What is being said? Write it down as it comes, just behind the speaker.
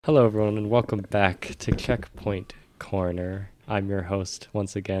Hello, everyone, and welcome back to Checkpoint Corner. I'm your host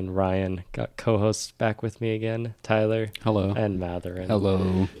once again, Ryan. Got co-hosts back with me again, Tyler. Hello. And Matherin.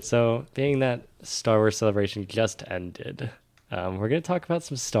 Hello. So, being that Star Wars Celebration just ended, we're going to talk about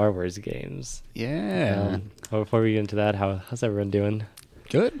some Star Wars games. Yeah. Well, before we get into that, how's everyone doing?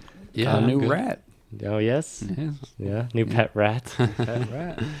 Good. Yeah, New good. rat. Oh, yes? Yeah. Yeah, new pet rat. Pet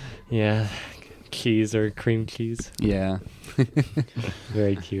rat. Yeah, cheese or cream cheese. Yeah.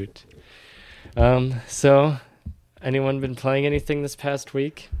 Very cute. So, anyone been playing anything this past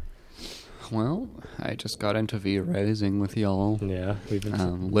week? Well, I just got into V-Rising with y'all. Yeah, we've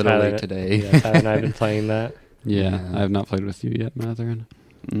been Literally Tyler- today. Yeah, Tyler and I have been playing that. Yeah, Yeah. I have not played with you yet, Matherin.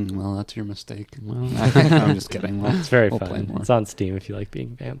 Well, that's your mistake. Well, I'm just kidding. It's very We'll play fun. more. It's on Steam if you like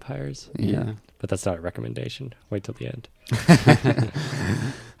being vampires, yeah. but that's not a recommendation. Wait till the end.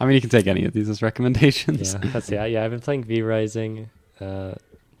 I mean, you can take any of these as recommendations. Yeah, I've been playing V Rising,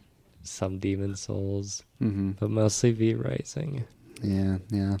 some Demon Souls, Mm-hmm. but mostly V Rising. Yeah.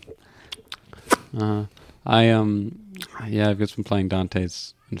 I've just been playing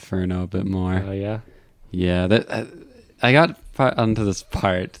Dante's Inferno a bit more. Oh yeah, Yeah, I got onto this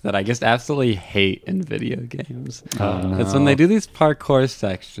part that I just absolutely hate in video games. Oh, It's when they do these parkour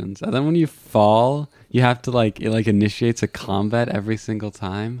sections, and then when you fall, you have to it initiates a combat every single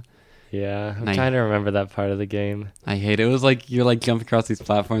time. yeah. I'm Nice. trying to remember that part of the game. I hate it. It was like you're jumping across these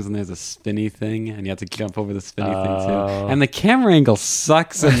platforms and there's a spinny thing and you have to jump over the spinny thing Oh. too. And the camera angle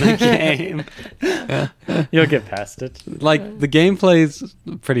sucks in the game. You'll get past it. The gameplay's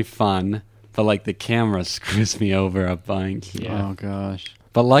pretty fun, but the camera screws me over a bunch. Yeah. Oh, gosh.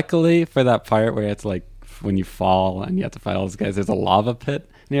 But luckily for that part where it's when you fall and you have to fight all those guys, there's a lava pit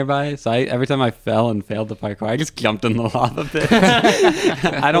nearby. So every time I fell and failed the parkour, I just jumped in the lava pit.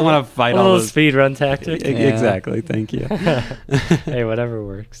 I don't want to fight A all little those. speed run tactic. Exactly. Thank you. Hey, whatever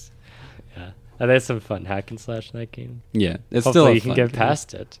works. Yeah, there's some fun hack and slash in that game. Yeah, it's Hopefully still a you can fun get game.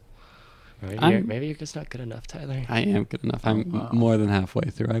 past it. Right? I'm- Maybe you're just not good enough, Tyler. I am good enough. I'm wow. more than halfway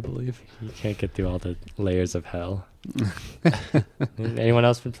through, I believe. You can't get through all the layers of hell. Anyone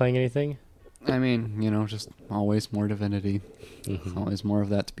else been playing anything? I mean, just always more Divinity. Mhm. Always more of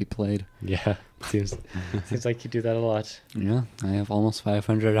that to be played. Yeah, seems like you do that a lot. Yeah, I have almost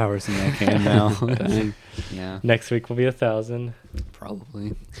 500 hours in that game now. Dang. Yeah, Next week will be 1,000.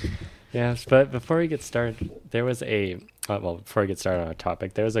 probably. Yeah, but before we get started, there was before we get started on our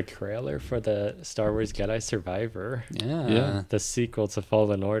topic, there was a trailer for the Star Wars Jedi Survivor, Yeah. the sequel to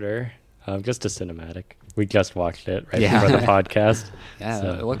Fallen Order. Just a cinematic. We just watched it right Yeah. before the podcast. Yeah,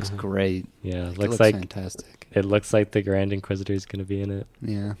 So- it looks great. Yeah, It looks looks like fantastic. it looks like the Grand Inquisitor is going to be in it.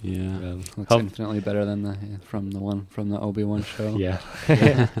 Yeah. Yeah. Looks Hope- infinitely better than the Obi-Wan show. Yeah,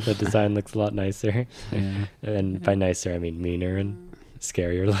 the design looks a lot nicer, Yeah. and by nicer I mean meaner and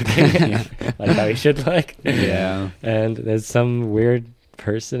scarier looking, like how he should look. Yeah. And there's some weird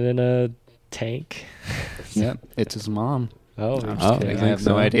person in a tank. Yep. It's his mom. Oh, I'm just Oh, kidding. you I think have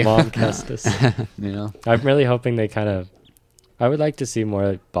no so? idea. Mom Kestis. Yeah. I'm really hoping they I would like to see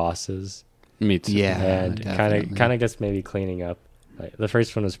more bosses Me too. Yeah. and definitely. kind of just maybe cleaning up. Like, the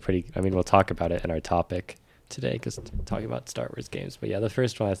first one was pretty. I mean, we'll talk about it in our topic today because talking about Star Wars games. But yeah, the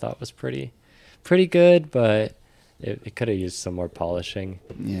first one I thought was pretty good, but it could have used some more polishing.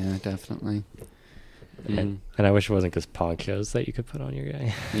 Yeah, definitely. Mm. And I wish it wasn't just ponchos that you could put on your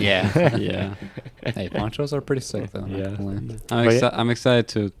guy. Yeah. Yeah. Hey, ponchos are pretty sick though. Yeah. I'm excited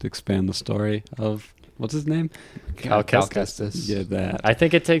to expand the story of what's his name? Cal Kestis. Yeah, that. I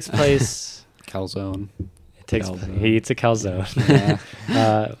think it takes place. Calzone. Calzone. He eats a calzone.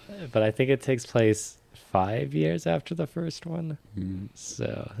 Yeah. But I think it takes place 5 years after the first one. Mm.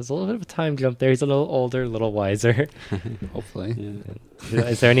 So there's a little bit of a time jump there. He's a little older, a little wiser. Hopefully. Yeah.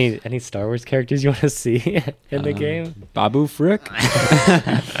 Is there any Star Wars characters you want to see in the game? Babu Frick.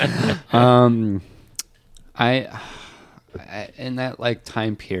 I in that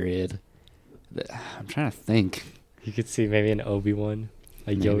time period, I'm trying to think. You could see maybe an Obi-Wan,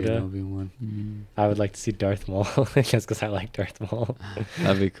 a Maybe Yoda. an Obi-Wan. Mm. I would like to see Darth Maul, just because I like Darth Maul.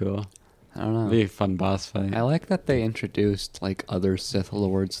 That'd be cool. I don't know. Be a fun boss fight. I like that they introduced other Sith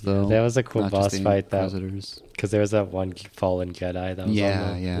lords though. That was a cool not just boss the fight, Inquisitors. because there was that one fallen Jedi that was Yeah,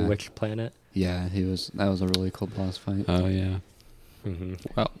 on the yeah. Witch planet. Yeah, that was a really cool boss fight. Oh yeah. Hmm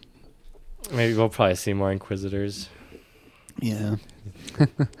Well, Maybe we'll probably see more Inquisitors. Yeah.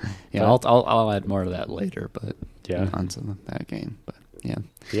 Yeah, I'll add more to that later, but Yeah. onto that game. But yeah.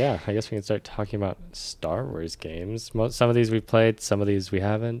 Yeah, I guess we can start talking about Star Wars games. Some of these we've played, some of these we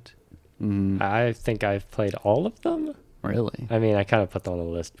haven't. Mm, I think I've played all of them. Really? I mean, I kind of put them on the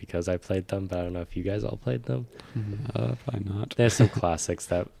list because I played them, but I don't know if you guys all played them. Probably not. There's some classics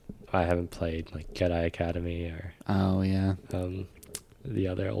that I haven't played, like Jedi Academy or Oh yeah. the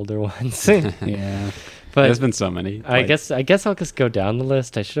other older ones. Yeah. But There's been so many. I like- guess I'll just go down the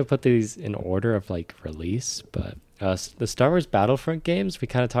list. I should have put these in order of like release, but the Star Wars Battlefront games we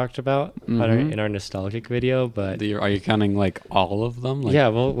kind of talked about in our nostalgic video, but Are you counting like all of them? Like, yeah,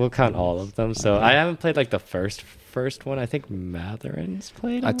 we'll count all of them. So I haven't played like the first one. I think Matherin's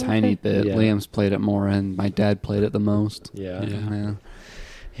played A it, tiny bit. Yeah. Liam's played it more, and my dad played it the most. Yeah. Yeah.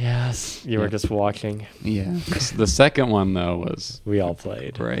 Yes, you were just watching. Yeah. The second one though was We all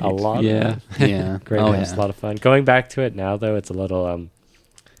played great. a lot. Yeah. Yeah. Great. Oh It was yeah. a lot of fun. Going back to it now though, it's a little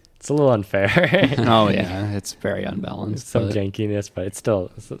unfair. Oh yeah. It's very unbalanced. Some but jankiness, but it's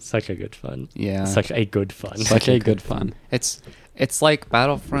still such a good fun. yeah. Such a good fun. Such a good fun. It's like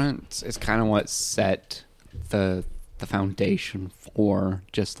Battlefront is kind of what set the foundation for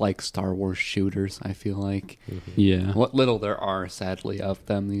just like Star Wars shooters. I feel like Yeah. what little there are, sadly, of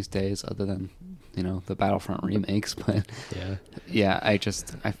them these days, other than the Battlefront remakes. But Yeah. yeah, I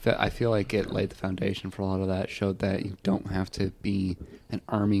feel like it laid the foundation for a lot of that. Showed that you don't have to be an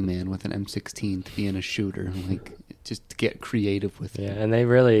army man with an M16 to be in a shooter. Like just to get creative with Yeah, it. and they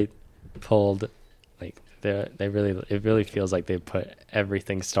really pulled like it really feels like they put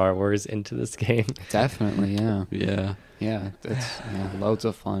everything Star Wars into this game. Definitely, yeah. Yeah. Yeah, it's loads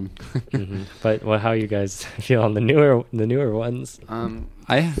of fun. But how you guys feel on the newer ones?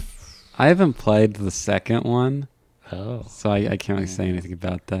 I haven't played the second one, Oh. so I can't really say anything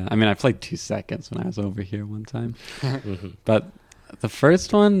about that. I mean, I played 2 seconds when I was over here one time, but the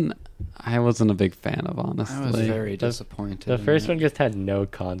first one I wasn't a big fan of, honestly. I was very The- disappointed. The in first it. one just had no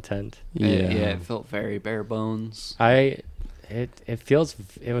content. Yeah. It felt very bare bones.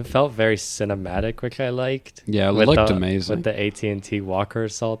 It felt very cinematic, which I liked. Yeah, it With looked the- amazing. With the AT&T Walker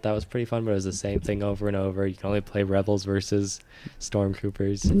Assault, that was pretty fun, but it was the same thing over and over. You can only play Rebels versus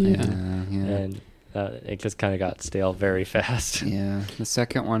Stormtroopers, Yeah. and it just kind of got stale very fast. Yeah. The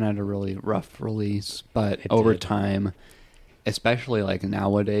second one had a really rough release, but It over did. time, especially like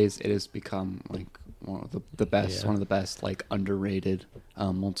nowadays, it has become like one of the best, Yeah. one of the best like underrated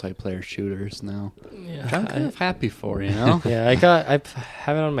multiplayer shooters now. Yeah, Which I'm kind of happy for, you know. yeah, I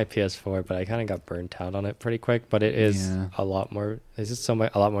have it on my PS4, but I kind of got burnt out on it pretty quick. But it is Yeah. a lot more. There's just a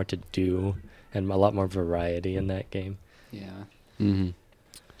lot more to do and a lot more variety in that game. Yeah. hmm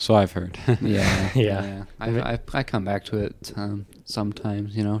So I've heard. Yeah. Yeah. I come back to it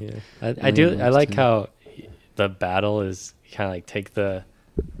sometimes, you know. Yeah, I Really do. I likes like to- how the battle is kind of like take the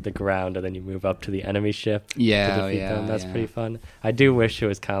ground and then you move up to the enemy ship Yeah, to defeat yeah, them. That's yeah. pretty fun. I do wish it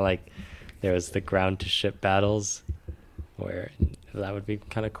was kind of like there was the ground to ship battles, where that would be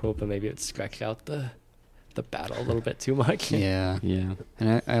kind of cool. But maybe it would stretch out the battle a little bit too much. Yeah. Yeah.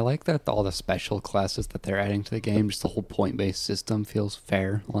 And I like that all the special classes that they're adding to the game, just the whole point-based system feels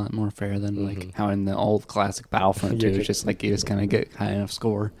fair, a lot more fair than like how in the old classic Battlefront 2, You it's could- just like you just kind of get high enough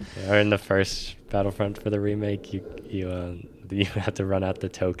score. Or in the first Battlefront for the remake, you have to run out the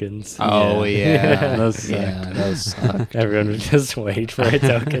tokens. Oh yeah, Those yeah, suck. those suck. Everyone would just wait for a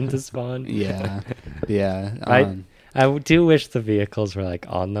token to spawn. Yeah, yeah. I do wish the vehicles were like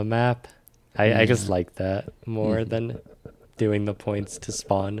on the map. I just Yeah. like that more than doing the points to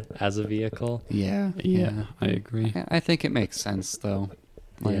spawn as a vehicle. yeah, Yeah. I agree. I think it makes sense though.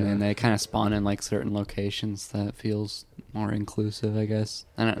 Like, Yeah. and they kind of spawn in like certain locations that feels more inclusive, I guess.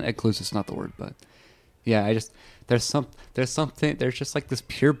 And inclusive's not the word, but yeah, there's just like this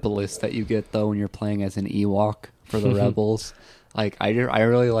pure bliss that you get though when you're playing as an Ewok for the Rebels. Like I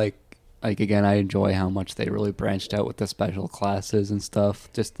really like again, I enjoy how much they really branched out with the special classes and stuff.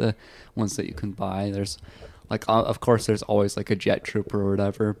 Just the ones that you can buy. There's like, of course, there's always like a jet trooper or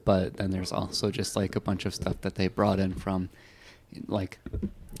whatever, but then there's also just like a bunch of stuff that they brought in from like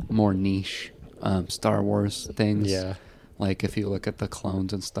more niche Star Wars things. Yeah. Like if you look at the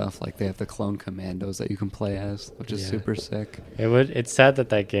clones and stuff, like they have the clone commandos that you can play as, which is Yeah. super sick. It's sad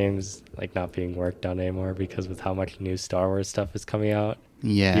that game's like not being worked on anymore because with how much new Star Wars stuff is coming out,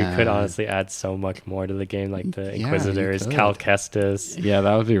 Yeah, you could honestly add so much more to the game, like the Yeah, you Inquisitors, could. Cal Kestis, Yeah,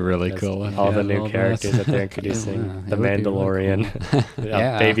 that would be really just cool. if all you the had new that. characters that they're introducing. Yeah, The it would be really Mandalorian,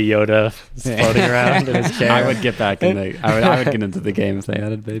 Yeah. Baby Yoda floating around in his chair. I would get back in the. I would get into the game if they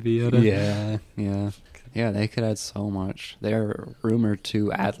added Baby Yoda. Yeah, yeah. Yeah, they could add so much. They're rumored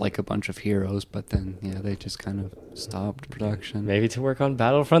to add like a bunch of heroes, but then they just kind of stopped production. Maybe to work on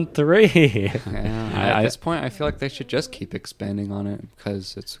Battlefront 3. Yeah, at this point, I feel like they should just keep expanding on it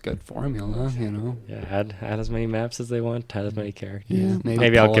because it's a good formula, you know. Yeah, add as many maps as they want, add as many characters. Yeah,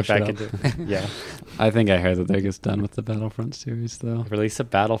 Maybe I'll get polish back it into up. yeah. I think I heard that they're just done with the Battlefront series, though. Release a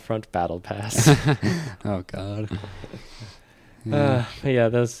Battlefront Battle Pass. Oh God. But yeah,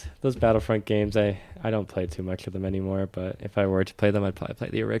 those Battlefront games, I don't play too much of them anymore. But if I were to play them, I'd probably play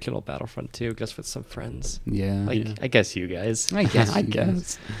the original Battlefront 2 just with some friends. Yeah. Like Yeah. I guess you guys. I guess. I you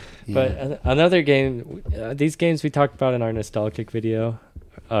guess. Yeah. But another game, these games we talked about in our nostalgic video,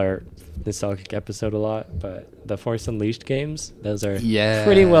 our nostalgic episode a lot. But the Force Unleashed games, those are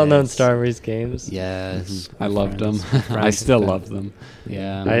pretty well-known Yes. Star Wars games. Yes. I loved them. Friends. I still Friends. love them.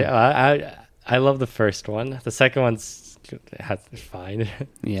 Yeah. I love the first one. The second one's fine.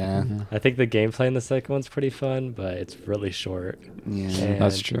 Yeah. I think the gameplay in the second one's pretty fun, but it's really short. Yeah. And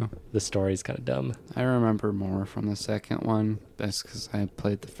That's true. The story's kind of dumb. I remember more from the second one. That's because I didn't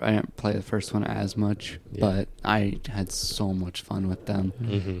play the first one as much, Yeah. but I had so much fun with them.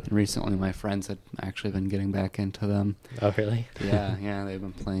 Mm-hmm. And recently, my friends had actually been getting back into them. Oh, really? Yeah, they've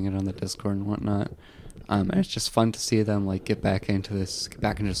been playing it on the Discord and whatnot. And it's just fun to see them like get back into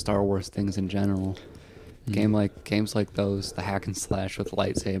Star Wars things in general. Games like those, the hack and slash with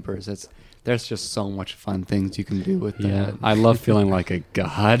lightsabers. There's just so much fun things you can do with Yeah, that. I love feeling like a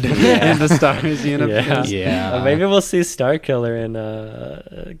god Yeah. in the Star Wars universe. Yeah. Maybe we'll see Starkiller in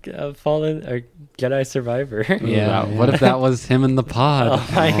Fallen or Jedi Survivor. Yeah. Wow, what if that was him in the pod? Oh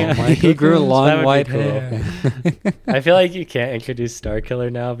my God. He grew That long would be white cool. hair. I feel like you can't introduce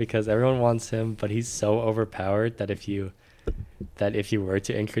Starkiller now because everyone wants him, but he's so overpowered that if you were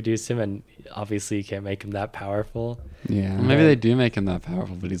to introduce him, and obviously you can't make him that powerful. Yeah. Maybe they do make him that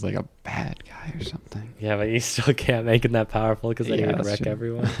powerful, but he's like a bad guy or something. Yeah, but you still can't make him that powerful because then Yeah, he would that's wreck true.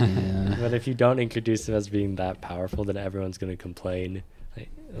 everyone. Yeah. But if you don't introduce him as being that powerful, then everyone's gonna complain.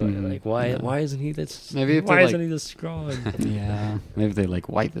 Mhm. Like why Yeah. why isn't he this? Maybe if why they, isn't like- he this strong? Yeah. Maybe they like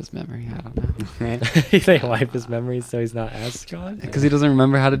wipe his memory. I don't know. They wipe his memory so he's not as strong. Because he doesn't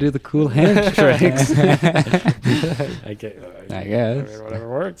remember how to do the cool hand tricks. I guess. I guess. mean, whatever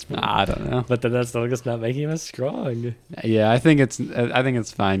works. I don't know. But then that's still just not making him as strong. Yeah, I think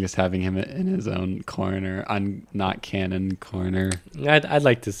it's fine just having him in his own corner, on not canon corner. I'd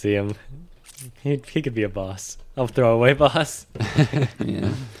like to see him. He could be a boss. A throwaway boss.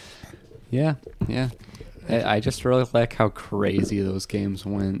 Yeah. I just really like how crazy those games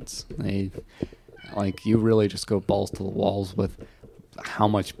went. You really just go balls to the walls with how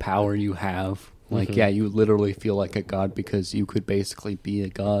much power you have. Mhm. You literally feel like a god because you could basically be a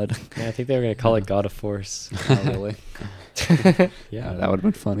god. Yeah, I think they were gonna call it God of Force. Oh, really? Yeah, That would have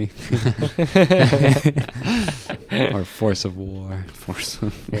been funny. Or Force of War. Force.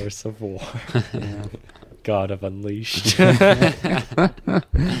 Force of War. Yeah. God of Unleashed. Yeah.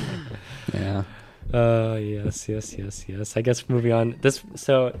 Yes. I guess moving on.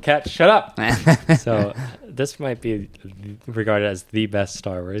 Kat, shut up. So this might be regarded as the best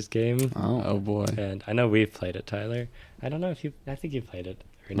Star Wars game, Oh boy. and I know we've played it, Tyler. I don't know if you. I think you played it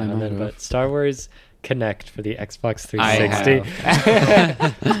every I now and might then, have. but Star Wars Connect for the Xbox I 360.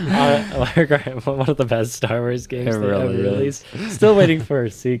 One of the best Star Wars games It they really ever is. released. Still waiting for a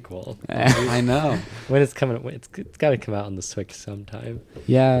sequel. I know. When it's coming, it's got to come out on the Switch sometime.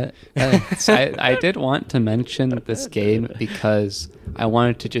 Yeah, I did want to mention this game because I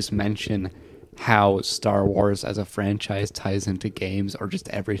wanted to just mention how Star Wars as a franchise ties into games or just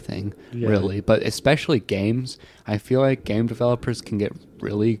everything, Yeah. really. But especially games, I feel like game developers can get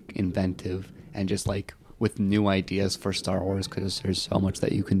really inventive and just with new ideas for Star Wars because there's so much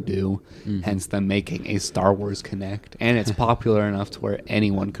that you can do. Mhm. Hence them making a Star Wars Connect, and it's popular enough to where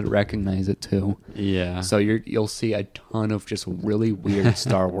anyone could recognize it too. Yeah. So you'll see a ton of just really weird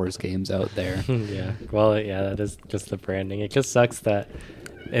Star Wars games out there. Yeah. Well, yeah, that is just the branding. It just sucks that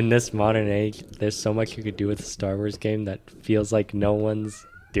in this modern age, there's so much you could do with a Star Wars game that feels like no one's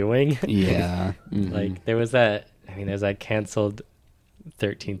doing. Yeah. Mhm. Like there's that canceled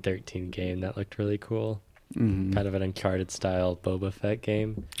 1313 game that looked really cool. Mhm. Kind of an Uncharted style Boba Fett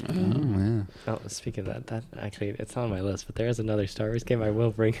game. Oh, yeah. Oh, speaking of that actually, it's not on my list, but there is another Star Wars game I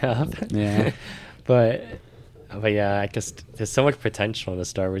will bring up. Yeah. But yeah, I just there's so much potential in a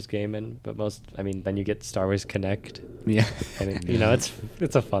Star Wars game, but then you get Star Wars Connect. Yeah. And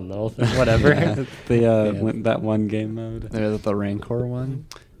it's a fun little thing, whatever. That one game mode. The Rancor one?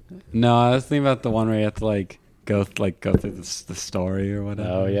 No, I was thinking about the one where you have to go through the story or whatever.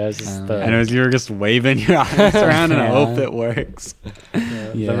 Oh yeah, it's just the, And you were just waving your arms around, and I hope it works.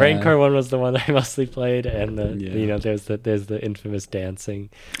 the Rancor one was the one I mostly played, and Yeah. there's the infamous dancing.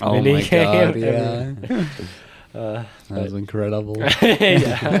 Oh mini my game. god, yeah. Uh, That was incredible.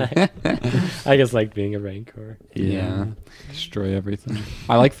 yeah, I just like being a Rancor. Yeah. Destroy everything.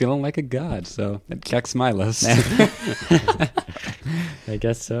 I like feeling like a god, so it checks my list. I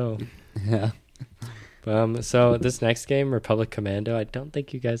guess so. Yeah. So this next game, Republic Commando, I don't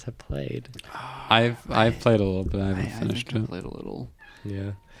think you guys have played. I've played a little bit. I haven't I finished think I it. played a little.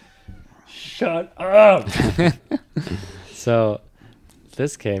 Yeah. Shut up. So,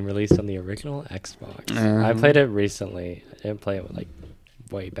 this game released on the original Xbox. I played it recently. I didn't play it like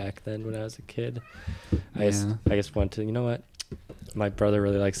way back then when I was a kid. I just went to, you know what? My brother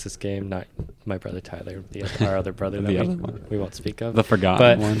really likes this game. Not my brother Tyler, our other brother that The other one. we won't speak of. The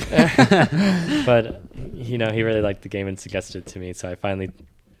forgotten one. But he really liked the game and suggested it to me, so I finally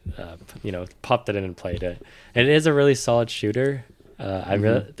popped it in and played it. And it is a really solid shooter.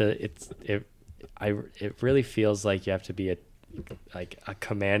 It really feels like you have to be a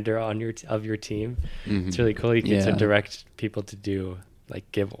commander on your team. It's really cool. You get to direct people to do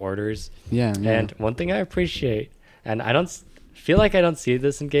give orders. Yeah. And one thing I appreciate, and I don't feel like I don't see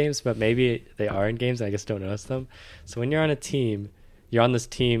this in games, but maybe they are in games and I just don't notice them. So when you're on a team, you're on this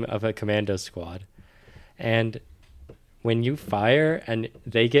team of a commando squad, and when you fire and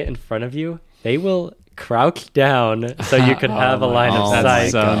they get in front of you, they will crouch down so you could have a line of sight.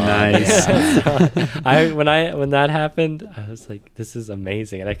 That's so nice. So when that happened, I was like, this is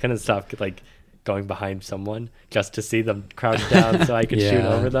amazing, and I couldn't stop going behind someone just to see them crouch down so I could shoot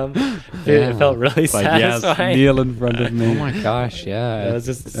over them. It felt really satisfying. Yes, kneel in front of me. Oh my gosh, yeah. It was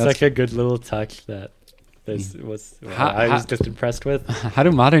just such a good little touch that this was I was just impressed with. How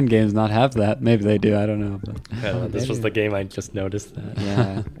do modern games not have that? Maybe they do. I don't know. But. This was the game I just noticed that.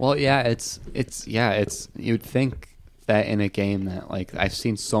 Yeah. Well, yeah, it's you'd think that in a game that I've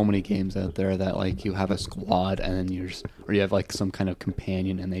seen so many games out there that you have a squad and then you have some kind of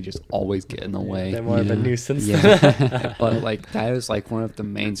companion and they just always get in the way. They're more of a nuisance. Yeah. But that is one of the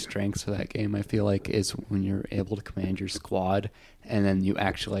main strengths of that game, I feel is when you're able to command your squad and then you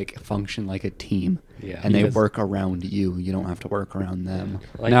actually function like a team. Yeah. And they work around you. You don't have to work around them.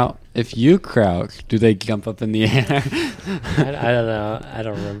 Now, if you crouch, do they jump up in the air? I don't know. I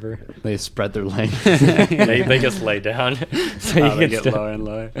don't remember. They spread their legs. they just lay down, so you they get get lower and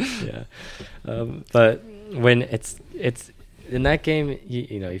lower. Yeah. But when it's in that game,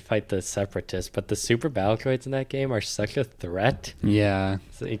 you fight the separatists, but the super battle droids in that game are such a threat. Yeah.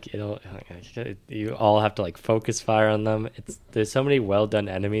 So you all have to focus fire on them. There's so many well done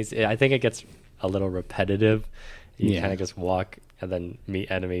enemies. I think it gets a little repetitive. You kind of just walk and then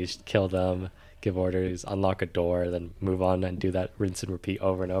meet enemies, kill them, give orders, unlock a door, then move on and do that rinse and repeat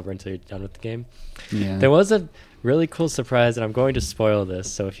over and over until you're done with the game. Yeah. There was a really cool surprise, and I'm going to spoil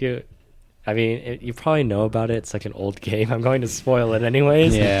this. So if you probably know about it. It's an old game. I'm going to spoil it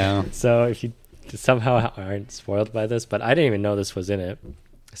anyways. Yeah. So if you somehow aren't spoiled by this, but I didn't even know this was in it.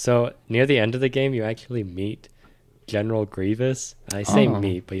 So near the end of the game, you actually meet General Grievous. I say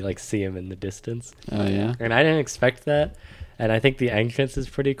meet, but you see him in the distance. Oh yeah. And I didn't expect that. And I think the entrance is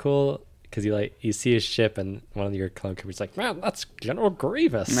pretty cool because you see his ship and one of your clone troopers like, man, that's General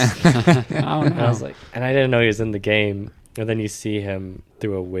Grievous. And I was and I didn't know he was in the game. And then you see him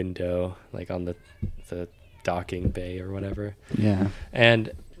through a window, on the docking bay or whatever. Yeah.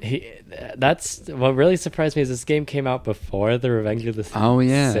 And that's what really surprised me is this game came out before the Revenge of the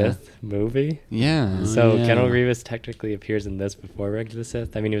Sith movie. Yeah. So General Grievous technically appears in this before Revenge of the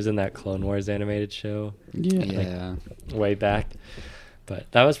Sith. I mean, he was in that Clone Wars animated show. Yeah. Way back. But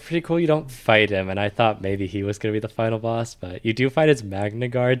that was pretty cool. You don't fight him, and I thought maybe he was going to be the final boss, but you do fight his Magna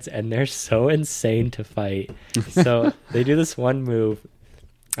Guards, and they're so insane to fight. So they do this one move.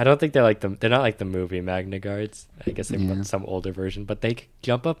 I don't think they're they're not like the movie Magna Guards. I guess they're some older version, but they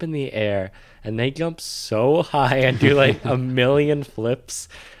jump up in the air, and they jump so high and do a million flips.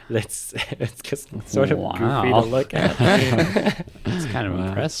 It's just sort of goofy to look at. It's kind of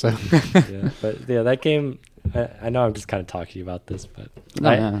impressive. But that game, I know I'm just kind of talking about this, but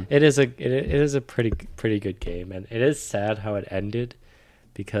No. it is a pretty good game, and it is sad how it ended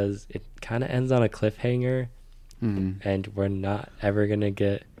because it kind of ends on a cliffhanger, and we're not ever gonna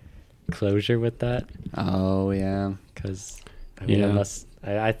get closure with that. Oh yeah. Because unless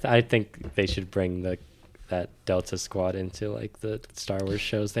I think they should bring that Delta Squad into the Star Wars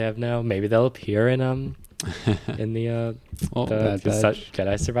shows they have now. Maybe they'll appear in the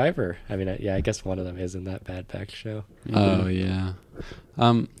Jedi Survivor. I mean, I guess one of them is in that Bad Batch show. Oh yeah.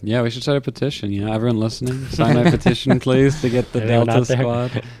 Yeah, we should start a petition. You know, everyone listening, sign my petition, please, to get the Anyone Delta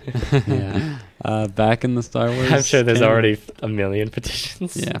out there? Squad back in the Star Wars. I'm sure there's canon. already a million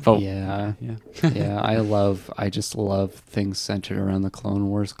petitions. Yeah, but Yeah. yeah. Yeah, I just love things centered around the Clone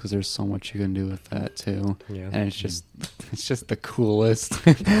Wars because there's so much you can do with that too. Yeah. And it's just the coolest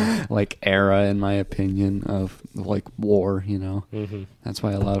like era in my opinion of like war, you know. Mm-hmm. That's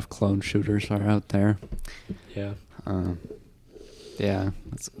why a lot of clone shooters are out there. Yeah.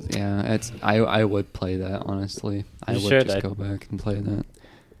 I would play that honestly. I You would should. just go back and play that.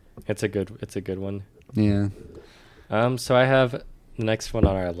 It's a good one. Yeah. So I have the next one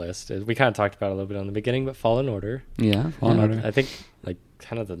on our list. We kind of talked about it a little bit on the beginning, but Fallen Order. Yeah. Fallen yeah. Order. I think like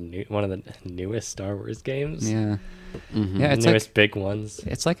kind of one of the newest Star Wars games. Yeah. Mhm. Yeah, it's newest big ones.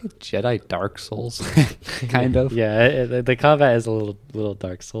 It's like a Jedi Dark Souls, kind of. Yeah, the combat is a little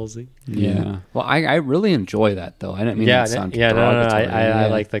Dark Soulsy. Yeah. Well, I really enjoy that though. I didn't mean Yeah, that to sound no. derogatory. I Yeah.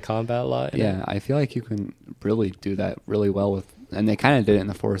 like the combat a lot. Yeah, I feel like you can really do that really well with, and they kind of did it in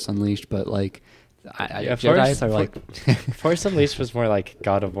the Force Unleashed, but like, Jedi's are like, Force Unleashed was more like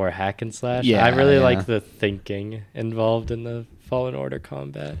God of War hack and slash. Yeah, I really yeah. like the thinking involved in the Fallen Order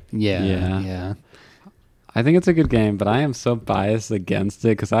combat. yeah. I think it's a good game, but I am so biased against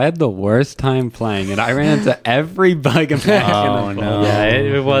it because I had the worst time playing it. I ran into every bug and Oh, no. Yeah,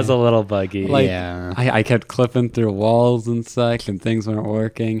 it was a little buggy. Like, Yeah. I kept clipping through walls and such, and things weren't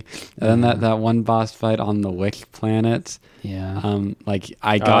working. And then that one boss fight on the Wick planet, Yeah. like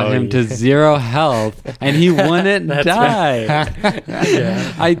I got Oh, him to yeah. 0 health, and he wouldn't That's die.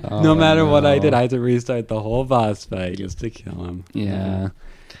 Yeah. No Oh, matter what I did, no. I had to restart the whole boss fight just to kill him. Yeah.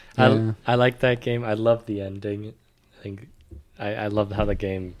 Yeah. I like that game. I love the ending. I think I love how the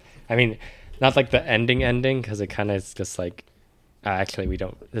game. I mean, not like the ending because it kind of is just like. Actually, we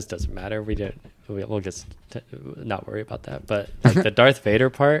don't. This doesn't matter. We'll just not worry about that. But like the Darth Vader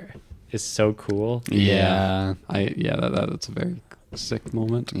part is so cool. Yeah. That's a very sick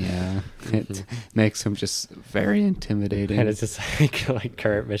moment. Yeah. It makes him just very intimidating. And it's just like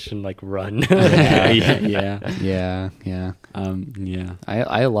current mission, like run. yeah. Yeah. Yeah.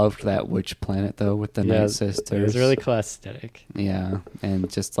 I loved that witch planet though with the Night Sisters. It was really cool aesthetic. Yeah, and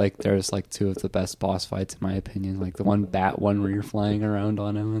just like there's like two of the best boss fights in my opinion. Like the one bat one where you're flying around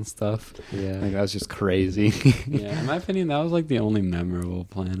on him and stuff. Yeah. Like that was just crazy. Yeah, in my opinion, that was like the only memorable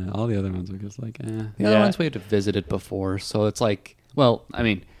planet. All the other ones were just like, eh. The other Yeah. ones we'd visited before, so it's like, well, I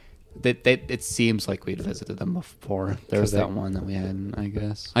mean, it seems like we'd visited them before. There's 'Cause that one that we hadn't, I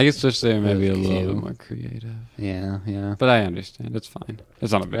guess. I guess just they were maybe a Really little cute. bit more creative. Yeah. But I understand. It's fine.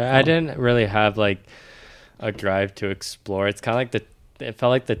 It's not a big deal. I didn't really have like a drive to explore. It's kind of like it felt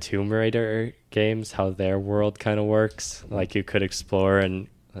like the Tomb Raider games, how their world kind of works. Like you could explore and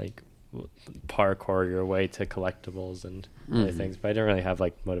like parkour your way to collectibles and other Mhm. things, but I didn't really have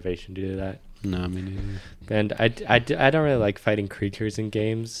like motivation to do that. No, me neither. And I don't really like fighting creatures in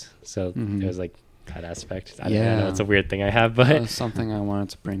games, so Mhm. it was like that aspect. I Yeah. know it's a weird thing I have, but Something I wanted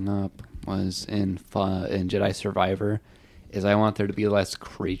to bring up was in Jedi Survivor, is I want there to be less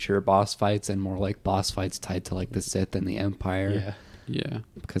creature boss fights and more like boss fights tied to like the Sith and the Empire. yeah. Yeah.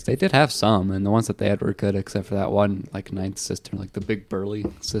 Because they did have some, and the ones that they had were good, except for that one like ninth sister, like the big burly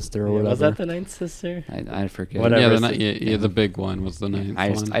sister or Yeah, whatever. was that the Ninth Sister? I forget. Whatever. Yeah, Whatever, the big one was the ninth I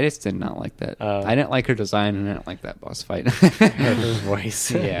one. just did not like that. Oh. I didn't like her design, and I didn't like that boss fight. Her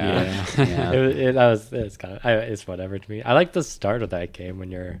voice. Yeah. Yeah. It was kind of it's whatever to me. I like the start of that game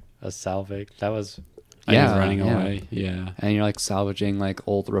when you're a Salvic. That was I was Yeah, running yeah. away. Yeah. And you're like salvaging like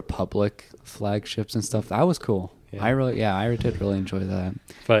old Republic flagships and stuff. That was cool. Yeah. I did really enjoy that.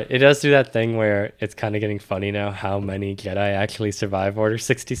 But it does do that thing where it's kind of getting funny now how many Jedi actually survive Order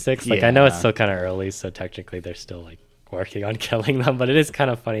 66. Like, I know it's Yeah. still kind of early, so technically they're still, like, working on killing them. But it is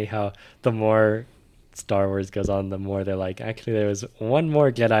kind of funny how the more Star Wars goes on, the more they're like, actually, there was one more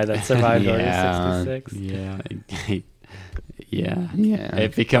Jedi that survived Yeah. Order 66. Yeah. Yeah. Yeah.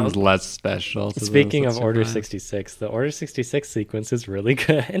 It becomes less special. to Speaking those of that Order survive. 66, the Order 66 sequence is really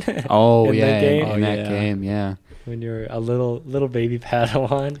good. Oh in yeah, the game. in that yeah. game, yeah, When you're a little baby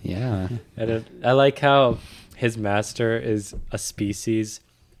Padawan. yeah, And I like how his master is a species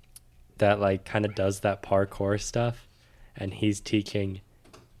that like kind of does that parkour stuff, and he's teaching,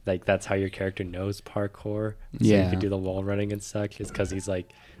 like that's how your character knows parkour. So you Yeah. can do the wall running and such. Is because he's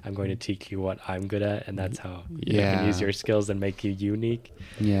like, I'm going to teach you what I'm good at, and that's how you Yeah. can use your skills and make you unique.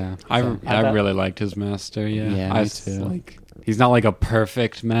 yeah. I So- How about- really liked his master. Yeah. Yeah, I me s- too. Like, he's not like a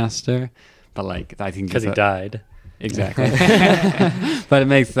perfect master, but like I think Because he just died. Exactly. But it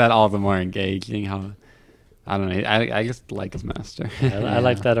makes that all the more engaging. How I don't know. I just like his master. I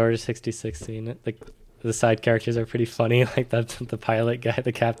like that Order 66 scene. Like the side characters are pretty funny. Like the pilot guy,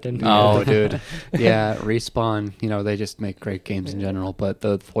 the captain. Oh, dude. Yeah, Respawn, they just make great games in general, but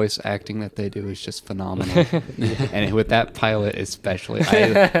the voice acting that they do is just phenomenal. And with that pilot especially,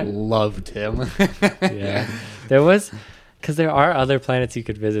 I loved him. Yeah. There was, because there are other planets you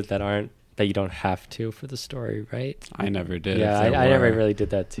could visit that you don't have to for the story, right? I never did. Yeah, if there I never were. really did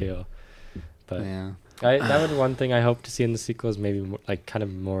that too. But Yeah. that would be one thing I hope to see in the sequel is maybe like kind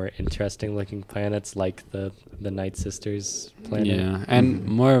of more interesting looking planets like the Night Sisters planet. Yeah, and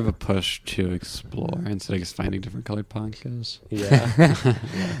more of a push to explore instead of just finding different colored Ponkos. Yeah.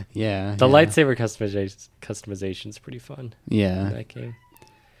 Yeah. The yeah. lightsaber customization is pretty fun in Yeah. that game.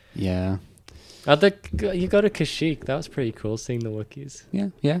 Yeah. You go to Kashyyyk. That was pretty cool seeing the Wookiees. Yeah.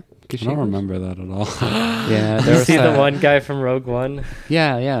 Yeah. I don't remember that at all. Yeah. You There was see the that- one guy from Rogue One?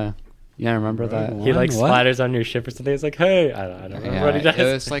 Yeah. Yeah. Yeah. I remember that. Rogue He like What? splatters on your ship or something. He's like, hey, I don't remember Yeah, what he does. it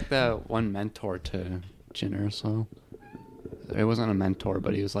was like the one mentor to Jin Erso. It wasn't a mentor,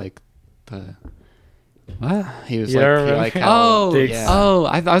 but he was like the. What? He was You like, don't he remember? like had- Oh, yeah.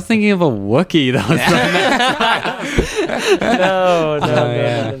 I was thinking of a Wookiee. That was no.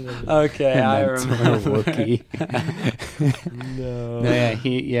 yeah. Okay, I Mentor remember. Wookiee. No.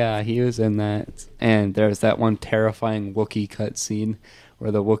 No, he was in that, and there's that one terrifying Wookiee cutscene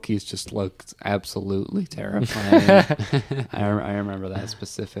where the Wookiees just looked absolutely terrifying. I remember that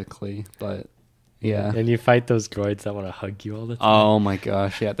specifically, but yeah. And you fight those droids that want to hug you all the time. Oh my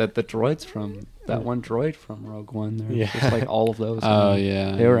gosh, yeah, the droids from that one droid from Rogue One, they're Yeah. just like all of those. Oh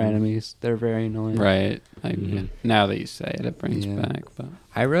yeah, They were enemies. They're very annoying. Right. Mhm. Now that you say it, it brings Yeah. back. But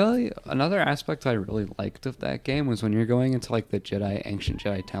Another aspect I really liked of that game was when you're going into like the ancient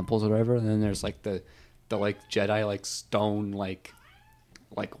Jedi temples or whatever, and then there's like the like Jedi like stone like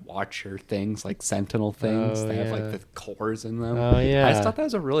watcher things, like sentinel things Oh, that have yeah. like the cores in them. Oh, yeah. I just thought that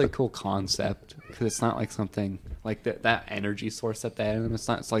was a really cool concept because it's not like something like that energy source that they had in them. It's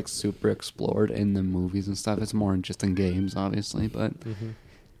like super explored in the movies and stuff. It's more just in games, obviously, but Mhm.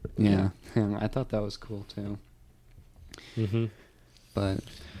 yeah, I thought that was cool too. Mhm. But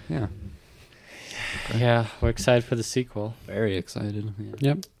yeah, Yeah, we're excited for the sequel. very excited. Yeah.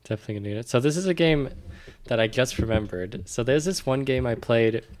 yep. Definitely gonna need it. So this is a game that I just remembered. So there's this one game I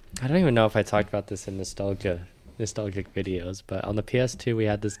played. I don't even know if I talked about this in nostalgic videos, but on the PS2 we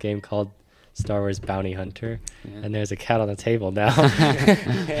had this game called Star Wars Bounty Hunter, Yeah. and there's a cat on the table now.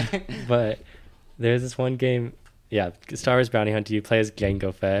 But there's this one game, yeah, Star Wars Bounty Hunter. You play as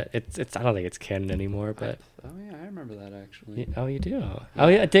Jango Fett. It's I don't think it's canon anymore, but Oh yeah, I remember that actually. oh, you do. Oh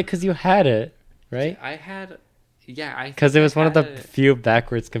yeah, I did because you had it, right? I had, yeah, Because it was one of the few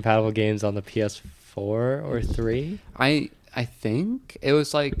backwards compatible games on the PS4 or 3. I think it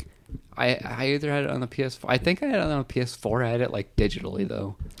was like I either had it on the PS4. I think I had it on the PS4. I had it like digitally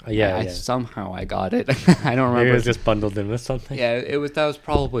though. Yeah, Somehow I got it. I don't Maybe remember. it was just bundled in with something. Yeah, it was. That was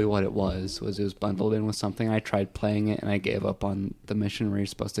probably what it was. It was bundled in with something. I tried playing it and I gave up on the mission where you're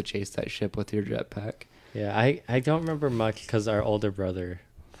supposed to chase that ship with your jetpack. Yeah, I don't remember much because our older brother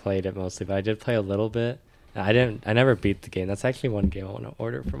played it mostly, but I did play a little bit. I never beat the game. That's actually one game I want to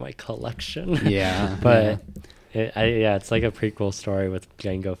order for my collection. Yeah, but it's like a prequel story with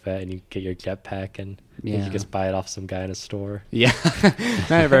Jango Fett, and you get your jetpack, and you Yeah. can just buy it off some guy in a store. Yeah,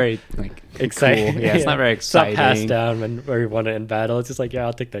 not very like Exciting. Cool. Yeah, it's not very exciting. It's not passed down where you want it in battle. It's just like, yeah,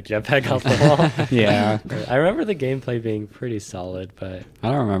 I'll take that jetpack off the wall. Yeah. I remember the gameplay being pretty solid, but I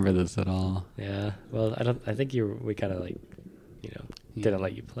don't remember this at all. yeah. Well, I think we kind of like, Yeah. didn't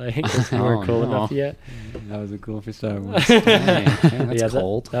let you play because you weren't Oh, cool no. enough yet. That was a cool for Star Wars. Dang, that's Yeah,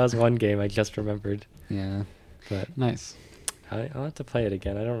 cold. That was one game I just remembered, Yeah. but Nice. I'll have to play it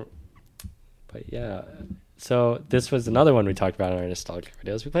again. I don't. But yeah, so this was another one we talked about in our nostalgia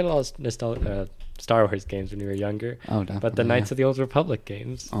videos. We played a lot of Star Wars games when we were younger, Oh, definitely. but the Knights of the Old Republic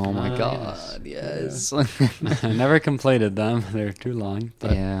games. Oh my Ah, god, yes. I never completed them. They're too long.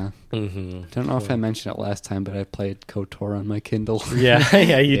 But Yeah. Mm-hmm. Don't know if I mentioned it last time, but I played KOTOR on my Kindle. Yeah,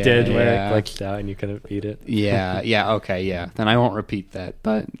 yeah, you Yeah, did. Where yeah. it glitched out and you couldn't beat it. yeah, okay, yeah. Then I won't repeat that,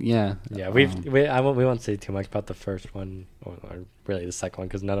 but yeah. Yeah, um, we won't say too much about the first one or really the second one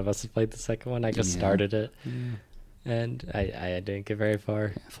because none of us have played the second one. I just Yeah. started it yeah. and I didn't get very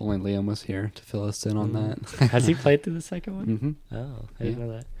far. If only Liam was here to fill us in on Mm. that. Has he played through the second one? Mm-hmm. Oh, I didn't Yeah.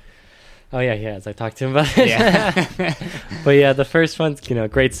 know that. Oh yeah, he has. I talked to him about it. Yeah. But yeah, the first one's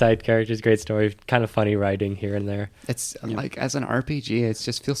great side characters, great story, kind of funny writing here and there It's like as an RPG, it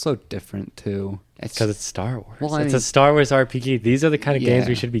just feels so different too. because it's Star Wars. Well, I it's mean- a Star Wars RPG. These are the kind of games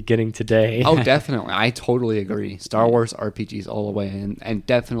we Yeah. should be getting today. Oh, definitely. I totally agree. Star Wars RPGs all the way, and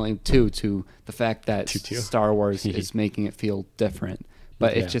definitely to the fact that Too. Star Wars is making it feel different.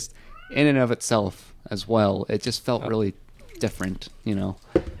 But Yeah. it's just in and of itself as well, it just felt really different, you know.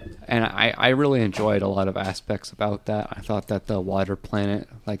 And I really enjoyed a lot of aspects about that. I thought that the water planet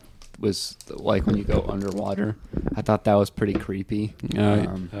was like when you go underwater. I thought that was pretty creepy.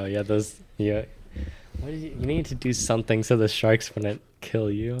 Oh yeah, those yeah. You need to do something so the sharks wouldn't kill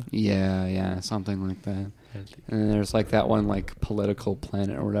you. Yeah, something like that. And then there's like that one like political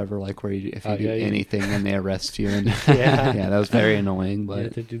planet or whatever, like where if you do anything then they arrest you. And Yeah. yeah, that was very annoying. You But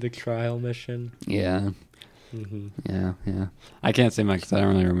had to do the trial mission. yeah, Hmm. yeah, I can't say much because I don't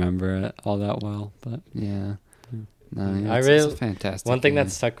really remember it all that well. But yeah. No, yeah, I it's really a fantastic. One thing game.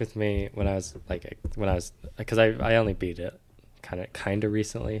 that stuck with me when I was because I only beat it kind of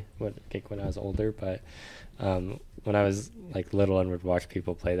recently when I was older, but when I was like little and would watch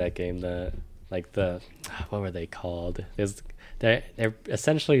people play that game, the what were they called? They're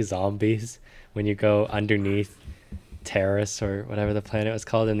essentially zombies when you go underneath Terrace or whatever the planet was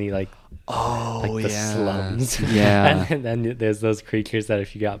called in the the slums. Yeah. and then there's those creatures that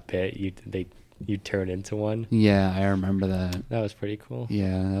if you got bit you turn into one. Yeah, I remember that. That was pretty cool.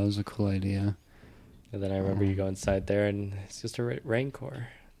 Yeah, that was a cool idea. And then I remember you go inside there and it's just a Rancor.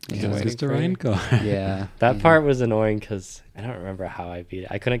 Yeah, it's waiting just a for you. Rancor. Yeah. That yeah. part was annoying because I don't remember how I beat it.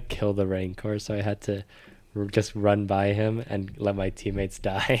 I couldn't kill the Rancor, so I had to just run by him and let my teammates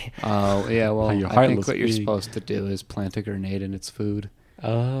die. Oh, yeah, well, Your I think heartless what you're pig. supposed to do is plant a grenade in its food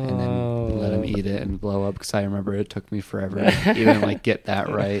Oh. and then let him eat it and blow up, because I remember it took me forever to even, like, get that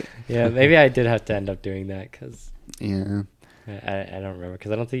right. Yeah, maybe I did have to end up doing that because Yeah. I don't remember.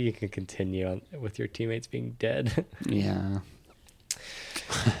 Because I don't think you can continue with your teammates being dead. Yeah.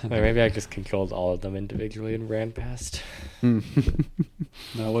 Or maybe I just controlled all of them individually and ran past.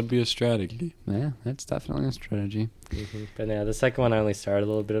 That would be a strategy. Yeah, that's definitely a strategy. But yeah, the second one I only started a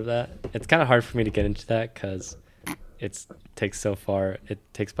little bit of that. It's kind of hard for me to get into that because it takes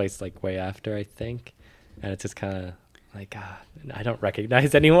place like way after, I think, and it's just kind of like I don't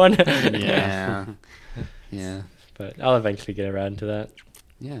recognize anyone. Yeah. Yeah. But I'll eventually get around to that.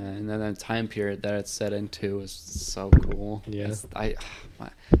 Yeah, and then the time period that it's set into is so cool. Yeah.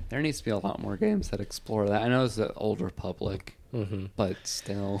 There needs to be a lot more games that explore that. I know it's the Old Republic, but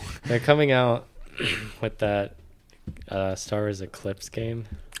still. They're coming out with that Star Wars Eclipse game.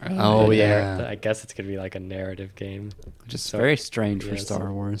 Oh, yeah. I guess it's gonna be like a narrative game. Which is So- very strange for yeah, so-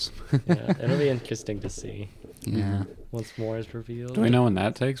 Star Wars. Yeah, it'll be interesting to see Yeah. once more is revealed. Do we know when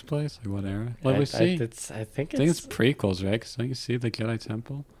that takes place? Like what era? What do we see? I think I think it's. it's prequels, right? Because don't you see the Jedi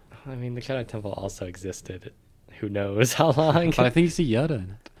Temple? I mean, the Jedi Temple also existed. Who knows how long? But I think you see Yoda in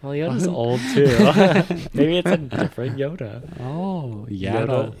it. Well, Yoda's old too. Maybe it's a different Yoda. Oh,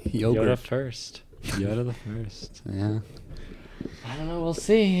 Yoda Yogurt. first. Yoda the first. Yeah. I don't know. We'll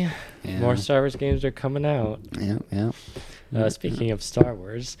see. Yeah. More Star Wars games are coming out. Yeah. Speaking of Star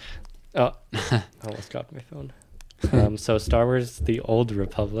Wars, I almost dropped my phone. So Star Wars: The Old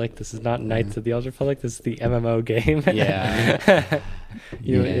Republic. This is not Knights of the Old Republic. This is the MMO game. Yeah.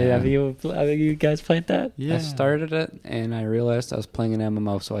 Have you guys played that? Yeah. I started it and I realized I was playing an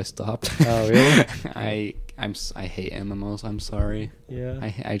MMO, so I stopped. Oh, really? I hate MMOs. I'm sorry. Yeah.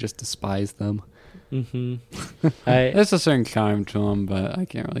 I just despise them. There's a certain charm to them, but I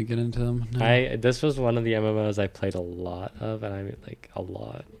can't really get into them. No. This was one of the MMOs I played a lot of, and I mean like a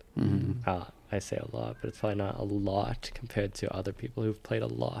lot. Mm-hmm. I say a lot, but it's probably not a lot compared to other people who've played a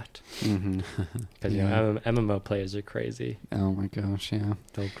lot. Mm-hmm. Because you know MMO players are crazy. Oh my gosh, yeah.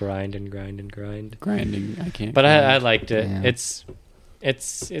 They'll grind and grind and grind. Grinding, I can't. But I liked it. Yeah. It's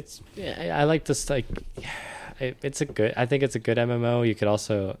I like this like it's a good. I think it's a good MMO. You could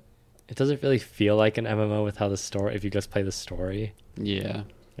also. It doesn't really feel like an MMO with how the story. If you just play the story. Yeah.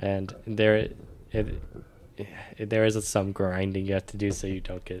 And there is some grinding you have to do so you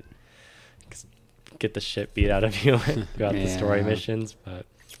don't get the shit beat out of you throughout the story Yeah. missions. But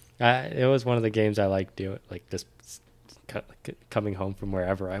it was one of the games I liked doing, like just coming home from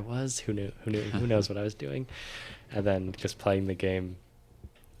wherever I was. Who knows what I was doing, and then just playing the game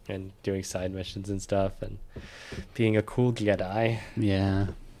and doing side missions and stuff, and being a cool Jedi Yeah.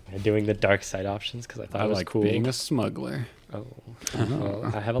 and doing the dark side options because I thought I it was like cool. being a smuggler. Oh,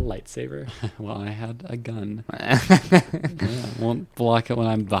 well, I have a lightsaber. Well, I had a gun. Yeah, won't block it when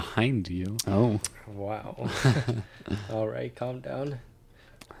I'm behind you. Oh. Wow. All right, calm down.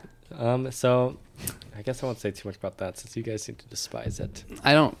 So I guess I won't say too much about that since you guys seem to despise it.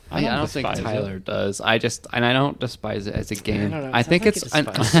 I don't think despise it. Tyler does. I don't despise it as a game. don't know, it I sounds think like it's you a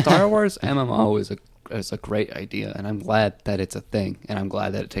despise Star Wars MMO is a great idea, and I'm glad that it's a thing, and I'm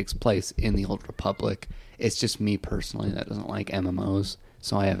glad that it takes place in the Old Republic. It's just me personally that doesn't like MMOs,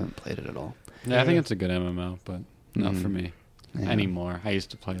 so I haven't played it at all. Yeah, I think it's a good MMO, but not for me. Yeah. anymore. I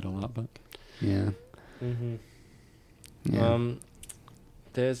used to play it a lot, but Yeah. Mm-hmm. Yeah.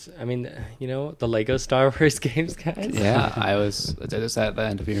 There's, I mean, the Lego Star Wars games, guys. Yeah, I was. Is that the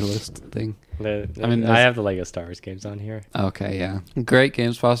end of your list thing? I mean, I there's- have the Lego Star Wars games on here. Okay, yeah. great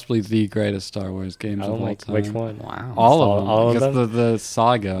games, possibly the greatest Star Wars games Oh of all my, time. which one? Wow. All of them. All of Because them? the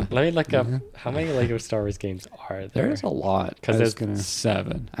saga. Let me look up Yeah. how many Lego Star Wars games are there. There's a lot. 'Cause I was there's gonna.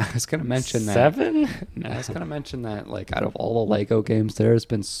 7. I was gonna mention that. 7? I was gonna mention that, like, out of all the Lego games, there's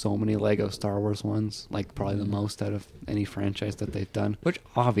been so many Lego Star Wars ones. Like, probably the most out of any franchise that they've done. Which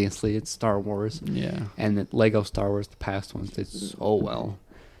obviously it's Star Wars, Yeah. and the Lego Star Wars, the past ones did so well,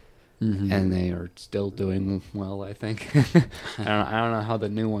 Mm-hmm. and they are still doing well. I think. I don't know how the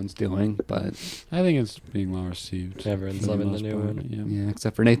new one's doing, but I think it's being well received. Everyone's for loving the most new part, one. Yeah. yeah,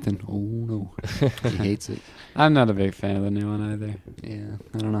 except for Nathan. Oh no, he hates it. I'm not a big fan of the new one either. Yeah,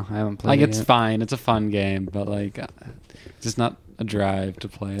 I don't know. I haven't played Like, it it's yet. fine. It's a fun game, but, like, just not a drive to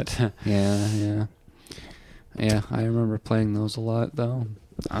play it. Yeah. I remember playing those a lot though.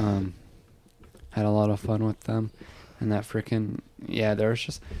 Had a lot of fun with them, and that freaking there was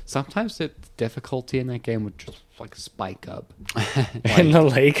just sometimes the difficulty in that game would just like spike up. In the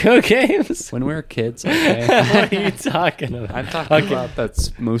Lego games? When we were kids, okay. What are you talking about? I'm talking about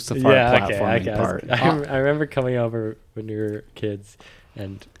that's most of our platforming part. I remember coming over when we were kids,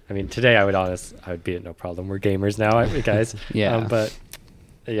 and I mean today I would beat it no problem. We're gamers now, guys. Yeah. But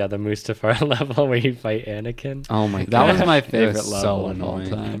yeah, the Mustafar level where you fight Anakin. Oh my That god, was my It favorite was level so of all annoying.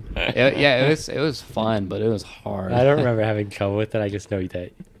 time. It was fun, but it was hard. I don't remember having trouble with it. I just know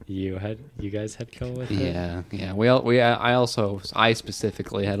that you guys had trouble with it. Yeah. I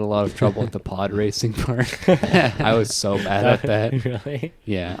specifically had a lot of trouble with the pod racing part. I was so bad at that. Really?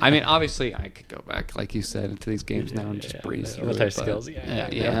 Yeah, I mean, obviously, I could go back, like you said, into these games now and just Yeah, breeze through with it, our but- skills. Yeah.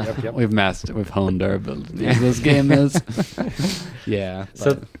 Yep. We've honed our abilities. This game is. Yeah.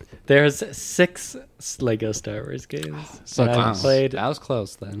 So but- there's 6 Lego Star Wars games. So and wow, I've played that was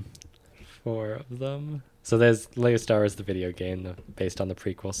close then. 4 of them. So there's Lego Star Wars, the video game, based on the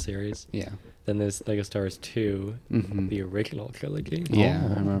prequel series. Yeah. Then there's Lego Star Wars 2, Mm-hmm. the original trilogy. Yeah, Oh.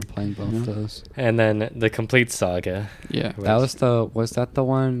 I remember playing both Yeah. those. And then the complete saga. Yeah. Was that the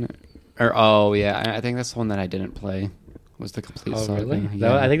one? Or oh yeah, I think that's the one that I didn't play. Was the complete Oh, saga. really?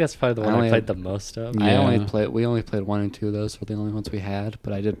 Yeah. I think that's probably the I one I only played had- the most of. Yeah. We only played 1 and 2 of those were the only ones we had,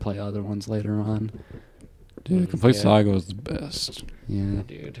 but I did play other ones later on. Dude, Complete Yeah. Saga was the best. Yeah.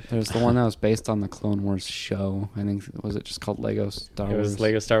 Dude. There's the one that was based on the Clone Wars show. I think was it just called Lego Star It Wars? was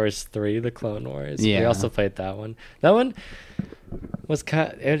Lego Star Wars 3, The Clone Wars. We Yeah. also played that one. That one was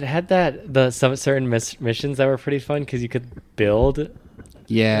it had some certain missions that were pretty fun because you could build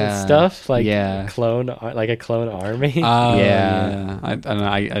Yeah. stuff like yeah. like a clone army. Oh, Yeah. I don't know.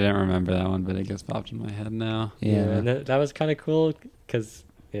 I didn't remember that one, but it gets popped in my head now. Yeah. And that was kind of cool because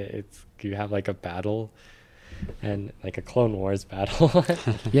you have like a battle and like a Clone Wars battle.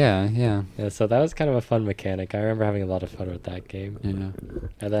 Yeah. Yeah, so that was kind of a fun mechanic. I remember having a lot of fun with that game. Yeah.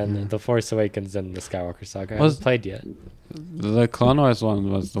 And then Yeah. The Force Awakens and the Skywalker Saga I Was- haven't played yet. The Clone Wars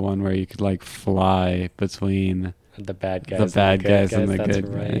one was the one where you could like fly between. The bad guys. The and bad guys and the that's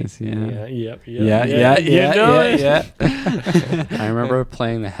good right. guys, yeah. Yep. Yeah. I remember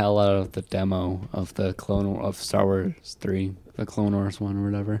playing the hell out of the demo of the of Star Wars 3, the Clone Wars one or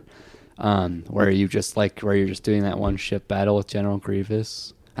whatever. Where you're just doing that one ship battle with General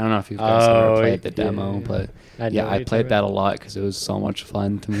Grievous. I don't know if you guys ever played the demo, yeah. but I know yeah, what I you're played that a talking lot because it was so much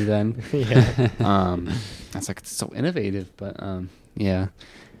fun to me then. Yeah. It's like it's so innovative, but yeah,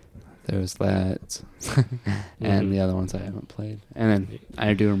 there was that, and Mhm. the other ones I haven't played. And then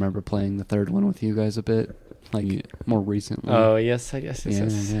I do remember playing the third one with you guys a bit, like Yeah. more recently. Oh yes, yes.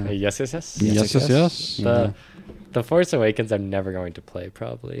 Yeah. Yes. Yes. The Force Awakens, I'm never going to play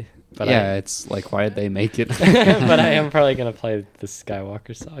probably. But yeah, it's like why did they make it? but I am probably gonna play the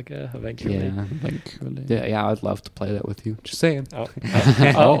Skywalker Saga eventually. Yeah. Eventually. Yeah, I'd love to play that with you. Just saying. Oh,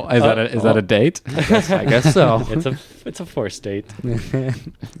 Oh, is that a date? I guess so. it's a force date.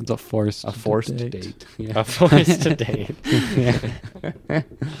 It's a forced date. Yeah. A forced date. Yeah.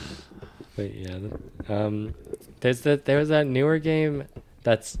 But yeah, there was that newer game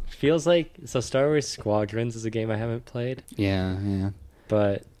that feels like Star Wars Squadrons is a game I haven't played, Yeah.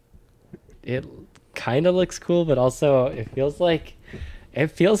 but it kind of looks cool, but also it feels like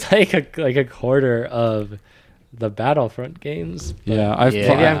a quarter of the Battlefront games. But Yeah, I've Yeah.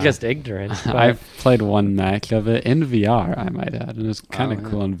 maybe played. I'm just ignorant. but- I've played one match of it in VR, I might add, and it's kind of yeah.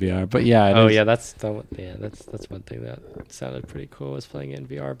 cool in VR. But yeah, it oh is- yeah, that's one thing that sounded pretty cool was playing it in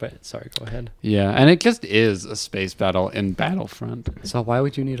VR. But sorry, go ahead. yeah, and it just is a space battle in Battlefront. So why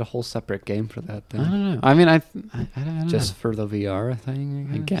would you need a whole separate game for that I then? don't know. I mean, I don't Just know. for the VR thing,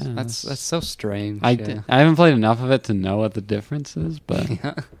 I guess. guess. That's so strange. I, yeah. I haven't played enough of it to know what the difference is, but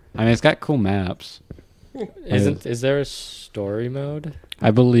Yeah. I mean, it's got cool maps. Is there a story mode?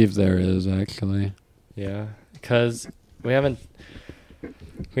 I believe there is actually. Yeah, because we haven't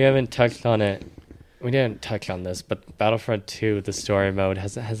touched on it. We didn't touch on this, but Battlefront 2, the story mode,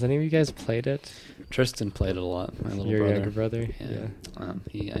 has any of you guys played it? Tristan played it a lot. My little Your brother. younger brother?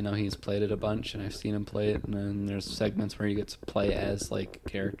 Yeah. I know he's played it a bunch, and I've seen him play it. And then there's segments where you get to play as like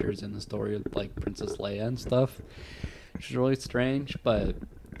characters in the story, like Princess Leia and stuff, which is really strange. But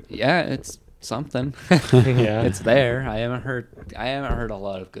yeah, it's something. Yeah. It's there. I haven't heard a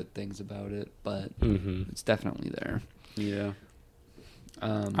lot of good things about it, but Mm-hmm. it's definitely there. Yeah.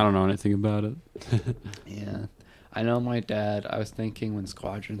 I I don't know anything about it. Yeah. I know my dad, I was thinking when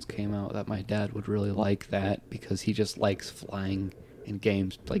Squadrons came out that my dad would really like that because he just likes flying in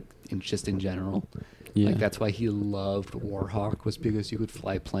games, like just in general. Yeah. Like that's why he loved Warhawk, was because you could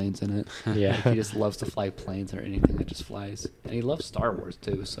fly planes in it. Yeah. Like, he just loves to fly planes or anything that just flies. And he loves Star Wars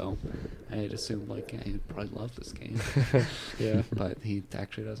too, so I had assumed like yeah, he'd probably love this game. Yeah. But he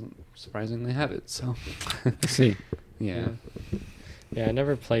actually doesn't surprisingly have it, so See. yeah. Yeah, I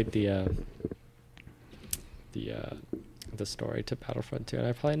never played the story to Battlefront 2, and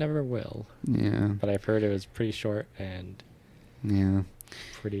I probably never will. Yeah. But I've heard it was pretty short and Yeah.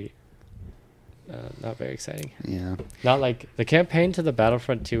 pretty not very exciting. Yeah. Not like the campaign to the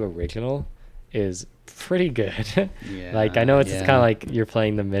Battlefront 2 original is pretty good. Yeah. Like I know it's yeah. kind of like you're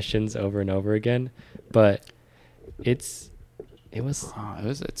playing the missions over and over again, but It's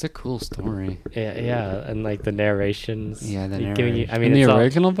a cool story. yeah, and like the narrations. Yeah, the giving you. I In mean, the it's all-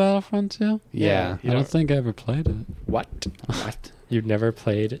 original Battlefront too? Yeah. You I don't don't- think I ever played it. What? What? You've never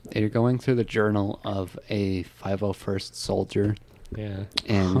played it? You're going through the journal of a 501st soldier Yeah.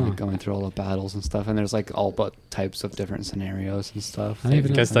 and Huh. like, going through all the battles and stuff. And there's like all but types of different scenarios and stuff. I didn't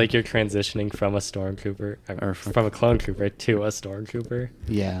even know Because that. like you're transitioning from a stormtrooper or Or from a clone trooper to a stormtrooper.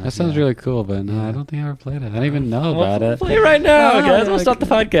 Yeah. That sounds yeah. really cool, but no, I don't think I ever played it. I didn't even know Well, about it. Play it right now, Oh, guys. We'll like- stop the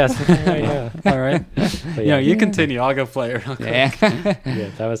podcast. Right now. All right. But Yeah, yeah. you continue. I'll go play it real quick. Yeah.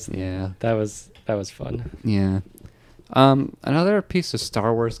 Yeah, that was fun. Yeah. Another piece of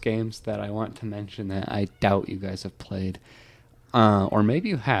Star Wars games that I want to mention that I doubt you guys have played, or maybe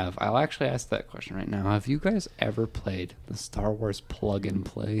you have. I'll actually ask that question right now. Have you guys ever played the Star Wars plug and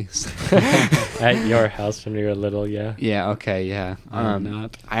plays? At your house when you were little, yeah. Yeah. Okay. Yeah. I'm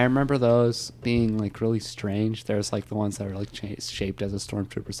not. I remember those being like really strange. There's like the ones that are like shaped as a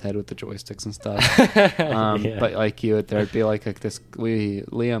stormtrooper's head with the joysticks and stuff. Yeah. But like there'd be like this.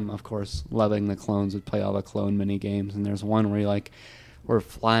 Liam, of course, loving the clones, would play all the clone mini games. And there's one where you like we're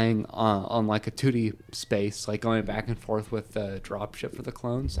flying on like a 2D space, like going back and forth with the drop ship for the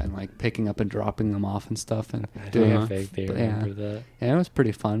clones and like picking up and dropping them off and stuff and I doing think I it. vaguely But, remember that. Yeah, it was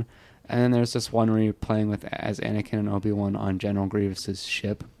pretty fun. And then there's this one where you're playing with as Anakin and Obi-Wan on General Grievous's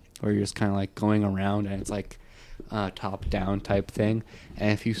ship, where you're just kind of like going around and it's like top-down type thing.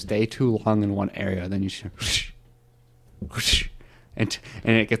 And if you stay too long in one area, then you should and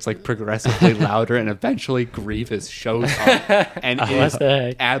it gets like progressively louder, and eventually Grievous shows up, and Oh, it what is the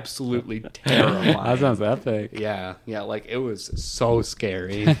heck? absolutely terrifying. That sounds epic. Yeah, like it was so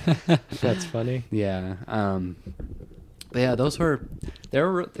scary. That's funny. Yeah. But yeah, they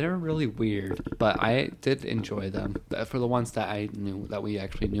were really weird, but I did enjoy them for the ones that we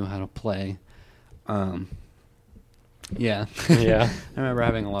actually knew how to play. Yeah. Yeah. I remember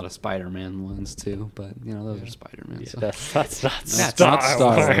having a lot of Spider-Man ones too, but those are Spider-Man. Yeah, so. that's not That's Star not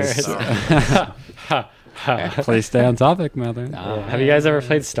Star Wars. Wars. Ha, ha. Please stay on topic, mother. Nah. Yeah. Have you guys ever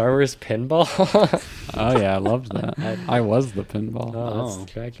played Star Wars Pinball? Oh yeah, I loved that. I was the pinball. Oh, Oh.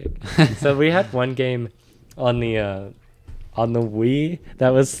 that's tragic. So we had one game on the Wii that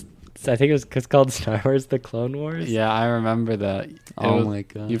was, I think it was called Star Wars: The Clone Wars. Yeah, I remember that. Oh my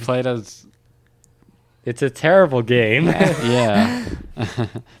God. You played as It's a terrible game. yeah,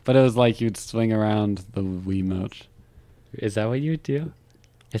 but it was like you'd swing around the Wiimote. Is that what you would do?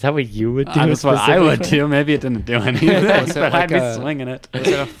 Is that what you would do? That's what I would specifically? do. Maybe it didn't do anything, Was it but like I'd be a- swinging it. Was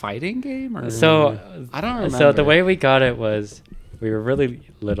it a fighting game or? So I don't remember. So the way we got it was we were really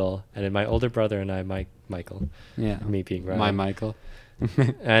little, and then my older brother and I, Michael, yeah, me being Ryan, My Michael.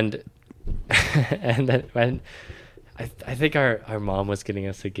 and and then when I think our mom was getting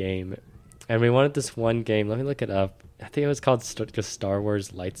us a game, And we wanted this one game. Let me look it up. I think it was called just Star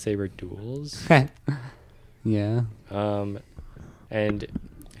Wars Lightsaber Duels. Yeah. And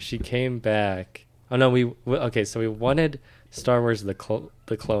she came back. Oh no, okay. So we wanted Star Wars the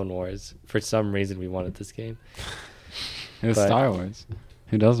Clone Wars. For some reason, we wanted this game. It was But- Star Wars.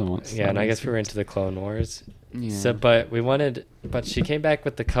 Who doesn't want Star Yeah, and I Wars? guess we were into the Clone Wars. Yeah. So, but she came back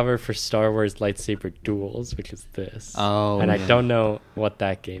with the cover for Star Wars Lightsaber Duels, which is this. Oh, and I yeah. don't know what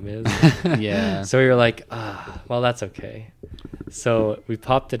that game is. Yeah. So we were like, well, that's okay. So we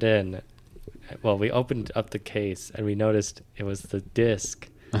popped it in. Well, we opened up the case and we noticed it was the disc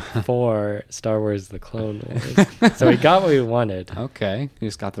for Star Wars The Clone Wars. So we got what we wanted. Okay. You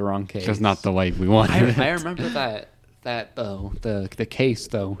just got the wrong case. Just not the way we wanted. I remember that though, the case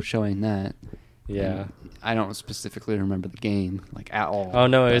though, showing that. Yeah. I don't specifically remember the game like at all. Oh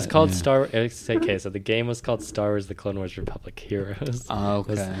no, it was but- called Yeah. Okay, so the game was called Star Wars The Clone Wars Republic Heroes. Oh, It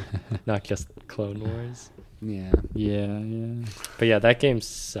was okay. not just Clone Wars. Yeah. Yeah. But yeah, that game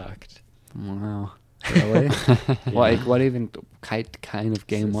sucked. Wow. Really? What even kind of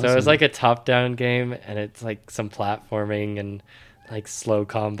game was it? So it was like a top-down game, and it's like some platforming and like slow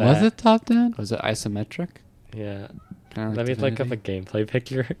combat. Was it top down? Was it isometric? Yeah. Kinda Let me look up a Divinity? gameplay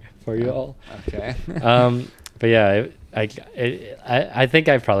picture for you all. Okay. But yeah, I think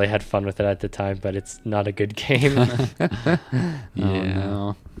I probably had fun with it at the time, but it's not a good game. Oh, Yeah.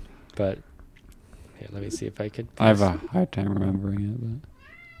 no. But here, let me see if I could. I have a hard time remembering it.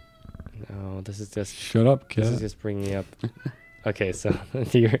 No, this is just. But shut up, This is kid. just bringing up. Okay, so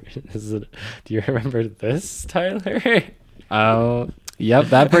do you remember this, Tyler? Oh, yep.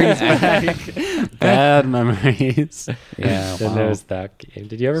 That brings back bad memories. Yeah. Then wow. there's that game.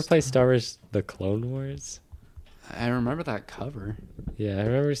 Did you ever play Star Wars: The Clone Wars? I remember that cover. Yeah, I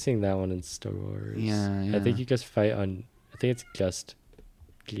remember seeing that one in Star Wars. Yeah, I think yeah. you just fight on. I think it's just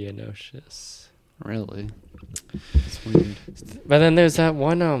Geonosis. Really? It's weird. But then there's that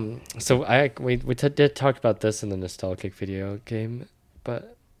one. So did talk about this in the nostalgic video game,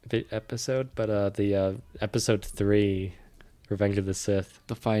 episode. But the episode 3, Revenge of the Sith.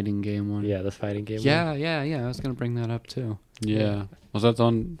 The fighting game one. Yeah, the fighting game. Yeah, one. yeah. I was gonna bring that up too. Yeah. Was that the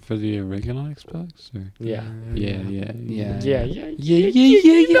one for the original Xbox? Or? Yeah. Yeah. Yeah.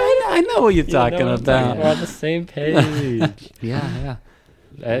 I know what you're You know talking what I'm about. We're on the same page. Yeah.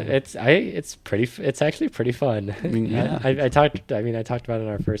 It's actually pretty fun. I mean, yeah. I talked about it in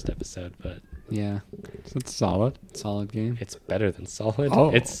our first episode, but Yeah. It's solid. Solid game. it's better than solid. Oh.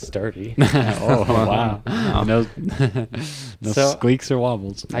 It's sturdy. Oh, wow. No, no So- squeaks or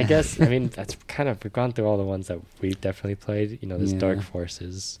wobbles. I guess that's we've gone through all the ones that we've definitely played. There's Yeah. Dark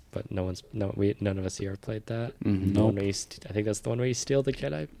Forces, but none of us here played that. Mhm. The one Nope. where I think that's the one where you steal the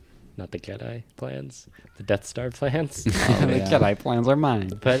Jedi, not the Jedi plans, the Death Star plans. Oh, The yeah. Jedi plans are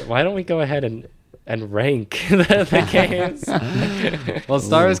mine. But why don't we go ahead and rank the games? Well,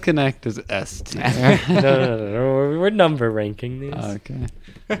 Star Wars Connect is S tier. No. We're number ranking these. Okay.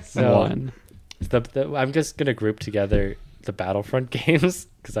 So, One. I'm just gonna group together the Battlefront games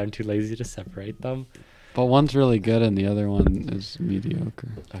because I'm too lazy to separate them. But one's really good and the other one is mediocre.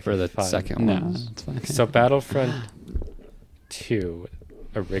 For the fine. second No, one. it's fine. So Battlefront 2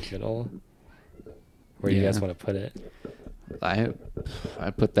 original. Where do you guys Yeah. want to put it? I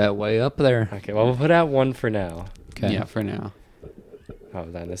put that way up there. Okay, well we'll put out 1 for now. Okay. Yeah, for now. Oh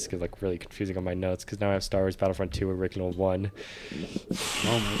man, this is like really confusing on my notes because now I have Star Wars Battlefront 2 original 1.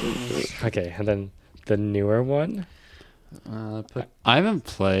 Oh my goodness. Okay, and then the newer one. Put I haven't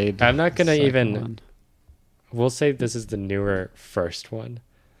played. I'm not gonna the second even- one. We'll say this is the newer first one.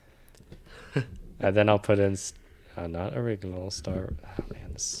 And then I'll put in not original Star. Oh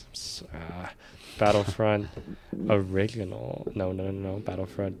man, Battlefront original. No.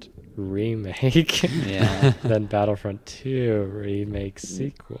 Battlefront remake. Yeah. Then Battlefront 2 remake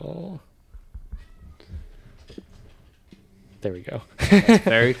sequel. There we go.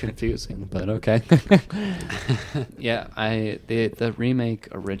 very confusing, but okay. Yeah, the remake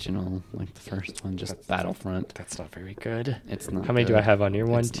original, like the first one, just Battlefront. That's not very good. It's not. How many do I good. have on here?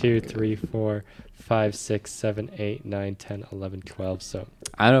 1, It's not 2, good. 3, 4, 5, 6, 7, 8, 9, 10, 11, 12. So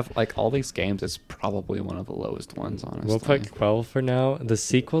Out of like all these games, it's probably one of the lowest ones. Honestly, we'll put 12 for now. The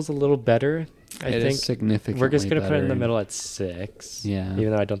sequel's a little better, I It think. is significantly. We're just going to put it in the better. middle at 6. Yeah. Even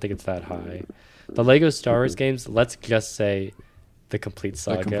though I don't think it's that high. The Lego Star Wars games, let's just say the complete The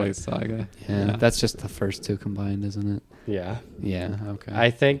saga. complete saga. Yeah, that's just the first two combined, isn't it? Yeah. Yeah. Okay.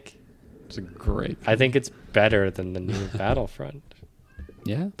 I think It's a great. it's better than the new Battlefront.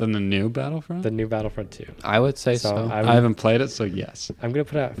 yeah. Than the new Battlefront. The new Battlefront 2. I would say So so. I haven't played it, so yes. I'm going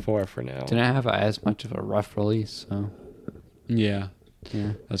to put it at 4 for now. Didn't have as much of a rough release, so Yeah.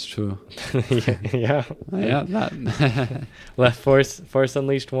 Yeah. That's true. Yeah. Yeah, that. Left Force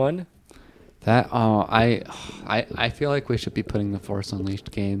Unleashed 1. I feel like we should be putting the Force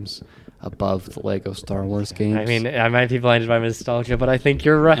Unleashed games above the Lego Star Wars games. I mean, I might be blinded by nostalgia, but I think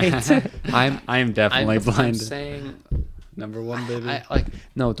you're right. I'm definitely I'm blinded. saying, Number one, baby.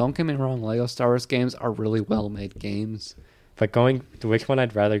 no, don't get me wrong. Lego Star Wars games are really well made games. But going to which one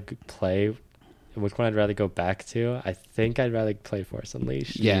I'd rather play, which one I'd rather go back to, I think I'd rather play Force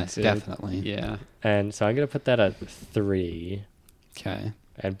Unleashed. Yes, too. definitely. Yeah. And so I'm going to put that at 3. Okay.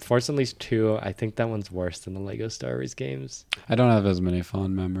 And Force Unleashed 2, I think that one's worse than the Lego Star Wars games. I don't have as many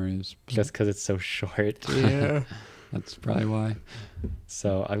fond memories. Just because it's so short. Yeah. That's probably why.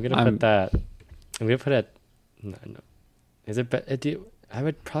 So I'm going to put that. I'm going to put it. No. Is it? I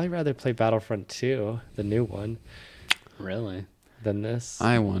would probably rather play Battlefront 2, the new one, Really? than this.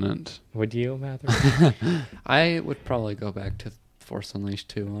 I wouldn't. Would you, Matthew? I would probably go back to Force Unleashed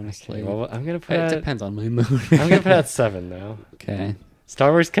 2, honestly. Okay, well, I'm going to put It it. depends on my mood. I'm going to put it at 7 now. Okay.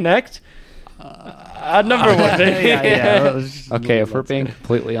 Star Wars Connect? Number 1. Okay, if we're being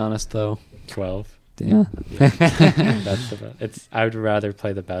completely honest, though. 12. Yeah. That's it's. I would rather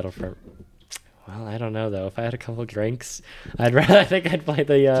play the Battlefront. Well, I don't know though. If I had a couple drinks, I think I'd play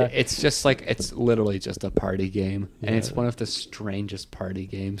the. It's just like, it's literally just a party game. And it's Yeah. one of the strangest party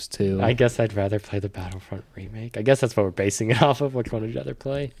games, too. I guess I'd rather play the Battlefront remake. I guess that's what we're basing it off of. Which one would you rather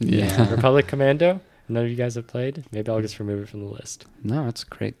play? Yeah. Republic Commando. None of you guys have played. Maybe I'll just remove it from the list. No, it's a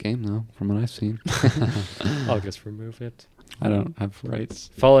great game, though, from what I've seen. I'll just remove it. I don't have rights.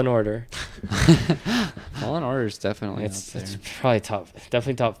 Fallen Order. Fallen Order is definitely It's up there.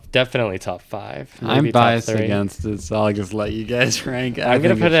 probably definitely top 5. I'm Maybe top biased 3. against it, so I'll just let you guys rank. I I'm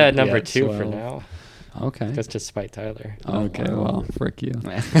gonna think put it should at be number at 2 for 12. now, Okay. just to spite Tyler. Okay, wow. well, frick you.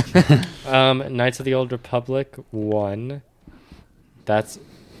 Knights of the Old Republic 1. That's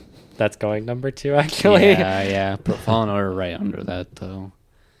going number 2 actually. Yeah. Put Fallen Order right under that, though.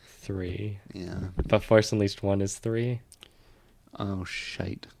 3. Yeah. But Force Unleashed 1 is 3. Oh,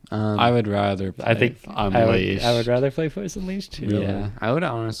 shite. I would rather play I think Unleashed. I would rather play Force Unleashed too. Yeah. I would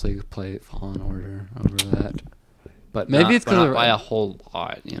honestly play Fallen Order over that. But Maybe it's 'cause not of- by a whole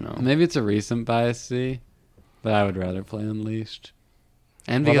lot, you know. Maybe it's a recent bias, see, but I would rather play Unleashed.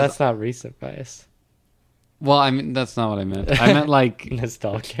 And Well, because, that's not recent bias. well, I mean, that's not what I meant. I meant like,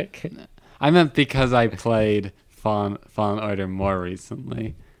 Nostalgic. I meant because I played Fallen Order more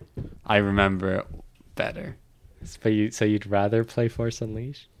recently. I remember it better. But you'd rather play Force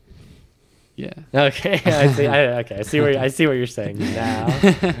Unleashed? Yeah. Okay, I see. I see what you're saying now.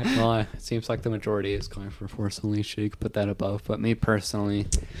 Well, it seems like the majority is going for Force Unleashed, so you could put that above. But me personally,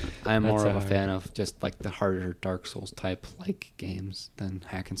 I'm That's more of a hard. fan of just like the harder Dark Souls type like games than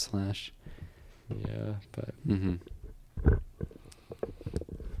hack and slash. Yeah, but Mm-hmm.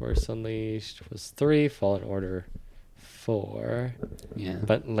 Force Unleashed was 3, Fallen Order 4, Yeah.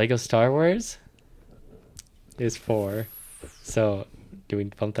 but Lego Star Wars is 4. So, do we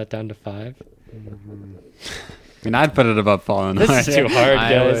bump that down to 5? I mean, I'd put it above Fallen Order. This is too hard,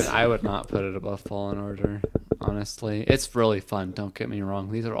 guys. I would not put it above Fallen Order, honestly. It's really fun, don't get me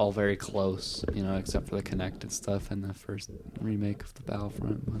wrong. These are all very close, you know, except for the connected stuff and the first remake of the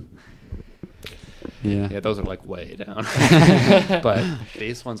Battlefront. But Yeah. yeah, those are like way down. But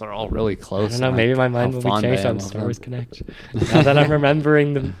these ones are all really I close. don't know. and, Maybe like, my mind how will be fond I changed am on of Star them. Wars Connect. Now that I'm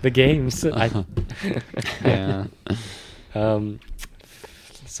remembering the games. Yeah.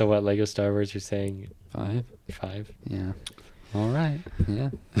 So what Lego Star Wars you're saying 5. 5? Yeah. All right. Yeah.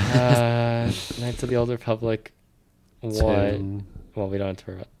 Knights of the Old Republic 1. Two. Well, we don't have to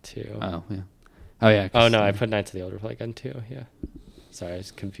worry about 2. Oh, yeah. Oh, yeah. Oh no, I put Knights of the Old Republic on 2. Yeah. Sorry,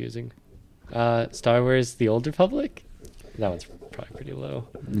 it's confusing. Star Wars: The Old Republic. That one's probably pretty low.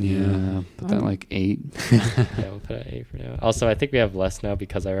 Yeah. Put that like 8. Yeah, we'll put it at 8 for now. Also, I think we have less now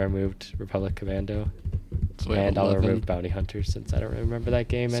because I removed Republic Commando, So we have and I'll 11. remove Bounty Hunter since I don't remember that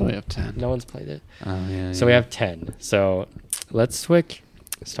game So and we have 10. no one's played it. Oh, yeah. So we have 10. So let's switch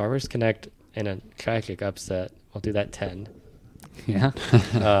Star Wars Connect in a tragic upset. We'll do that 10. Yeah.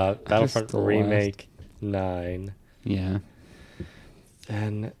 Battlefront the last. Remake 9. Yeah.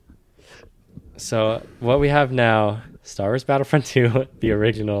 Then, so what we have now, Star Wars Battlefront 2, the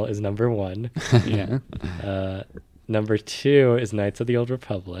original, is number 1. Yeah. Number 2 is Knights of the Old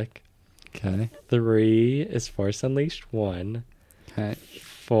Republic. Okay. 3 is Force Unleashed 1. Okay.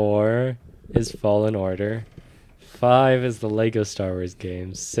 4 is Fallen Order. 5 is the Lego Star Wars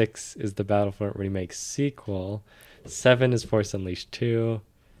games. 6 is the Battlefront Remake sequel. 7 is Force Unleashed 2.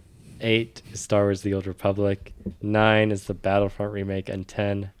 8 is Star Wars The Old Republic. 9 is the Battlefront Remake. And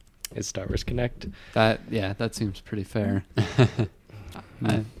 10 is Star Wars Connect. That seems pretty fair.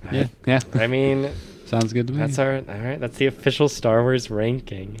 Yeah. Yeah. I mean, Sounds good to me. that's all right. That's the official Star Wars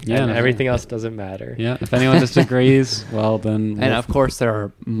ranking. Yeah, and no. everything else doesn't matter. Yeah. If anyone disagrees, well then. And of course, there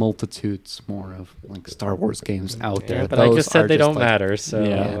are multitudes more of like Star Wars games out there. Yeah, but I Those just said are they don't like- matter. So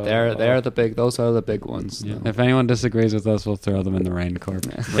Yeah, they're the big. Those are the big ones. Yeah. though. If anyone disagrees with us, we'll throw them in the Rain Corp.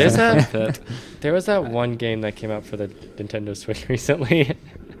 There's that. Pit. There was that one game that came out for the Nintendo Switch recently.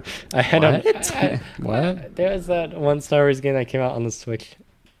 I had What? There was that one Star Wars game that came out on the Switch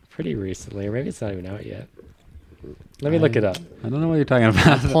pretty recently, or maybe it's not even out yet. Let me look it up. I don't know what you're talking I'm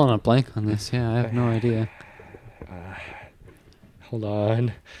about. pulling a blank on this. Yeah, I have no idea. Hold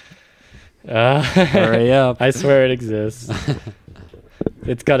on. Hurry up. I swear it exists.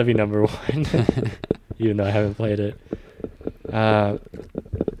 It's got to be number one, even though I haven't played it.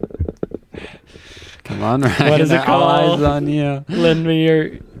 Come on, Ryan. What is it All eyes called? on you. Lend me your.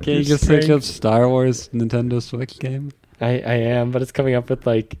 Can you your just think strength. of Star Wars Nintendo Switch game? I am, but it's coming up with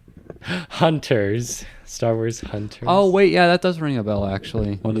like Hunters, Star Wars Hunters. Oh wait, yeah, that does ring a bell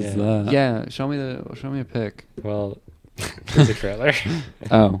actually. What is Yeah. that? Yeah, show me a pic. Well, here's a trailer.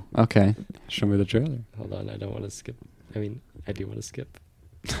 Oh, okay. Show me the trailer. Hold on, I don't want to skip. I mean, I do want to skip.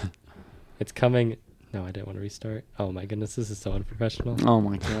 It's coming. No, I didn't want to restart. Oh my goodness, this is so unprofessional. Oh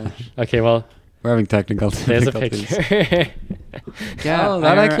my gosh. Okay, well, We're having technical there's a difficulties. picture. Yeah, Oh,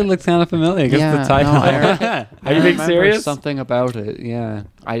 that actually looks kind of familiar. Just Yeah, the title. no, Are you being remember serious? Something about it. Yeah,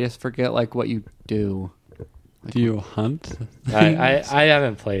 I just forget like what you do. Like, Do you hunt? I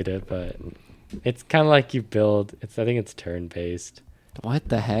haven't played it, but it's kind of like you build. I think it's turn based. What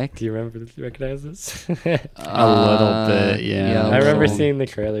the heck? Do you recognize this? A little bit, yeah. I remember little. seeing the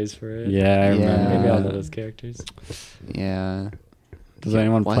trailers for it. Yeah, I remember. Maybe I'll that. know those characters. Yeah. Does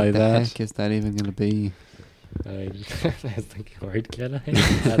anyone what play the that? heck is that even gonna be? I was thinking, word can I?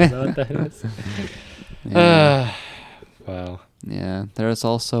 I don't know what that is. Yeah. Wow. Yeah, there's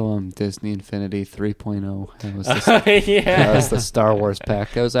also Disney Infinity 3.0. That was the, Yeah. that was the Star Wars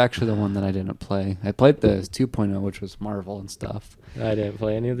pack. That was actually the one that I didn't play. I played the 2.0, which was Marvel and stuff. I didn't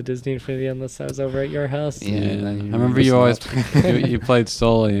play any of the Disney Infinity unless I was over at your house. Yeah, Yeah, I you're remember you missing always out. you played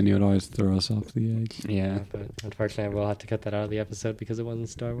solely, and you would always throw us off the edge. Yeah. But unfortunately, I will have to cut that out of the episode because it wasn't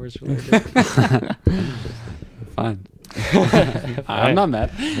Star Wars related. Fine. Fine. I'm not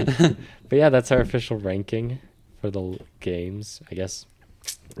mad. But yeah, that's our official ranking for the games. I guess,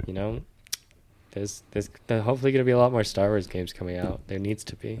 you know, there's hopefully going to be a lot more Star Wars games coming out. There needs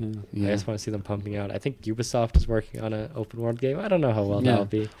to be. Yeah. I just want to see them pumping out. I think Ubisoft is working on an open world game. I don't know how well Yeah. that'll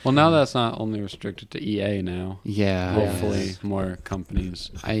be. Well, now that's not only restricted to EA now. Yeah. Hopefully, more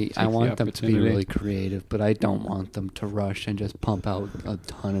companies. I the want them to be opportunity. really creative, but I don't want them to rush and just pump out a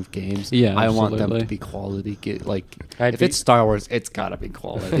ton of games. Yeah, I want them absolutely. to be quality. I'd If be- it's Star Wars, it's gotta be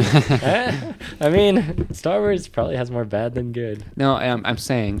quality. I mean, Star Wars probably has more bad than good. No, I'm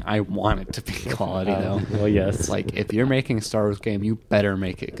saying I want it to be quality though. Well, yes. It's like if you're making a Star Wars game, you better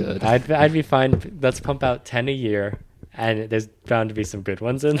make it good. I'd be fine. Let's pump out 10 a year, and there's bound to be some good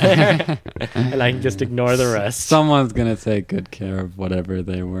ones in there, and I can just ignore the rest. Someone's gonna take good care of whatever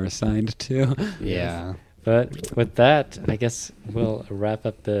they were assigned to. Yeah. But with that, I guess we'll wrap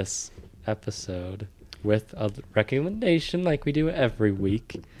up this episode with a recommendation, like we do every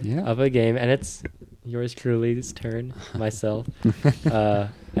week, Yeah. of a game, and it's yours truly's turn, myself.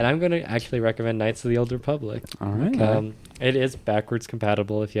 And I'm going to actually recommend Knights of the Old Republic. All right. It is backwards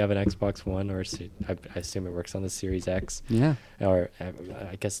compatible if you have an Xbox One, or I assume it works on the Series X, Yeah. or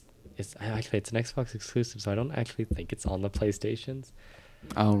I guess it's an Xbox exclusive, so I don't actually think it's on the PlayStations.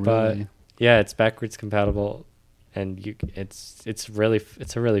 Oh, But really? yeah, it's backwards compatible, and it's a really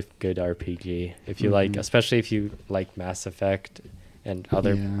good RPG if you like, Mhm. especially if you like Mass Effect and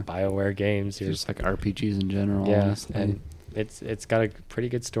other Yeah. BioWare games. Just like RPGs in general. Yeah, honestly. and it's got a pretty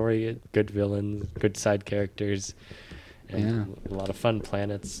good story, good villains, good side characters, and a lot of fun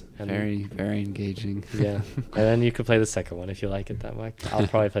planets. And very, very engaging. yeah, and then you could play the second one if you like it that much. I'll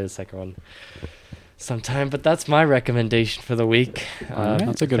probably play the second one sometime, but that's my recommendation for the week. Alright,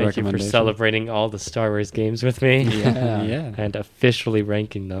 that's a good Thank you for recommendation. celebrating all the Star Wars games with me. Yeah. Yeah. And officially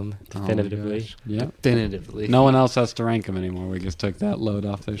ranking them Oh my definitively. gosh. Yeah. Definitively. No one else has to rank them anymore. We just took that load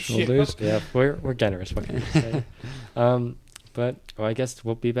off their shoulders. Yeah, we're generous. What can I say? But I guess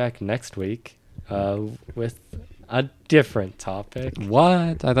we'll be back next week with a different topic.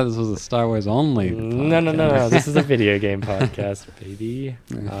 What? I thought this was a Star Wars only. No. podcast. This is a video game podcast, baby.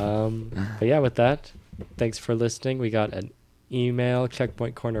 But yeah, with that, thanks for listening. We got an email,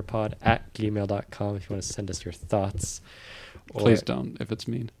 checkpointcornerpod@gmail.com, if you want to send us your thoughts. Or- Please don't, if it's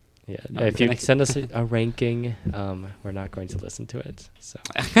mean. Yeah, No, I'm if you kidding. send us a ranking, we're not going to listen to it. So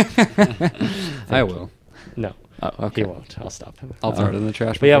I will. No, Oh, okay. he won't. I'll stop him. I'll throw it in the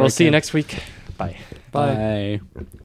trash. But yeah, before we'll I see you can. next week. Bye. Bye.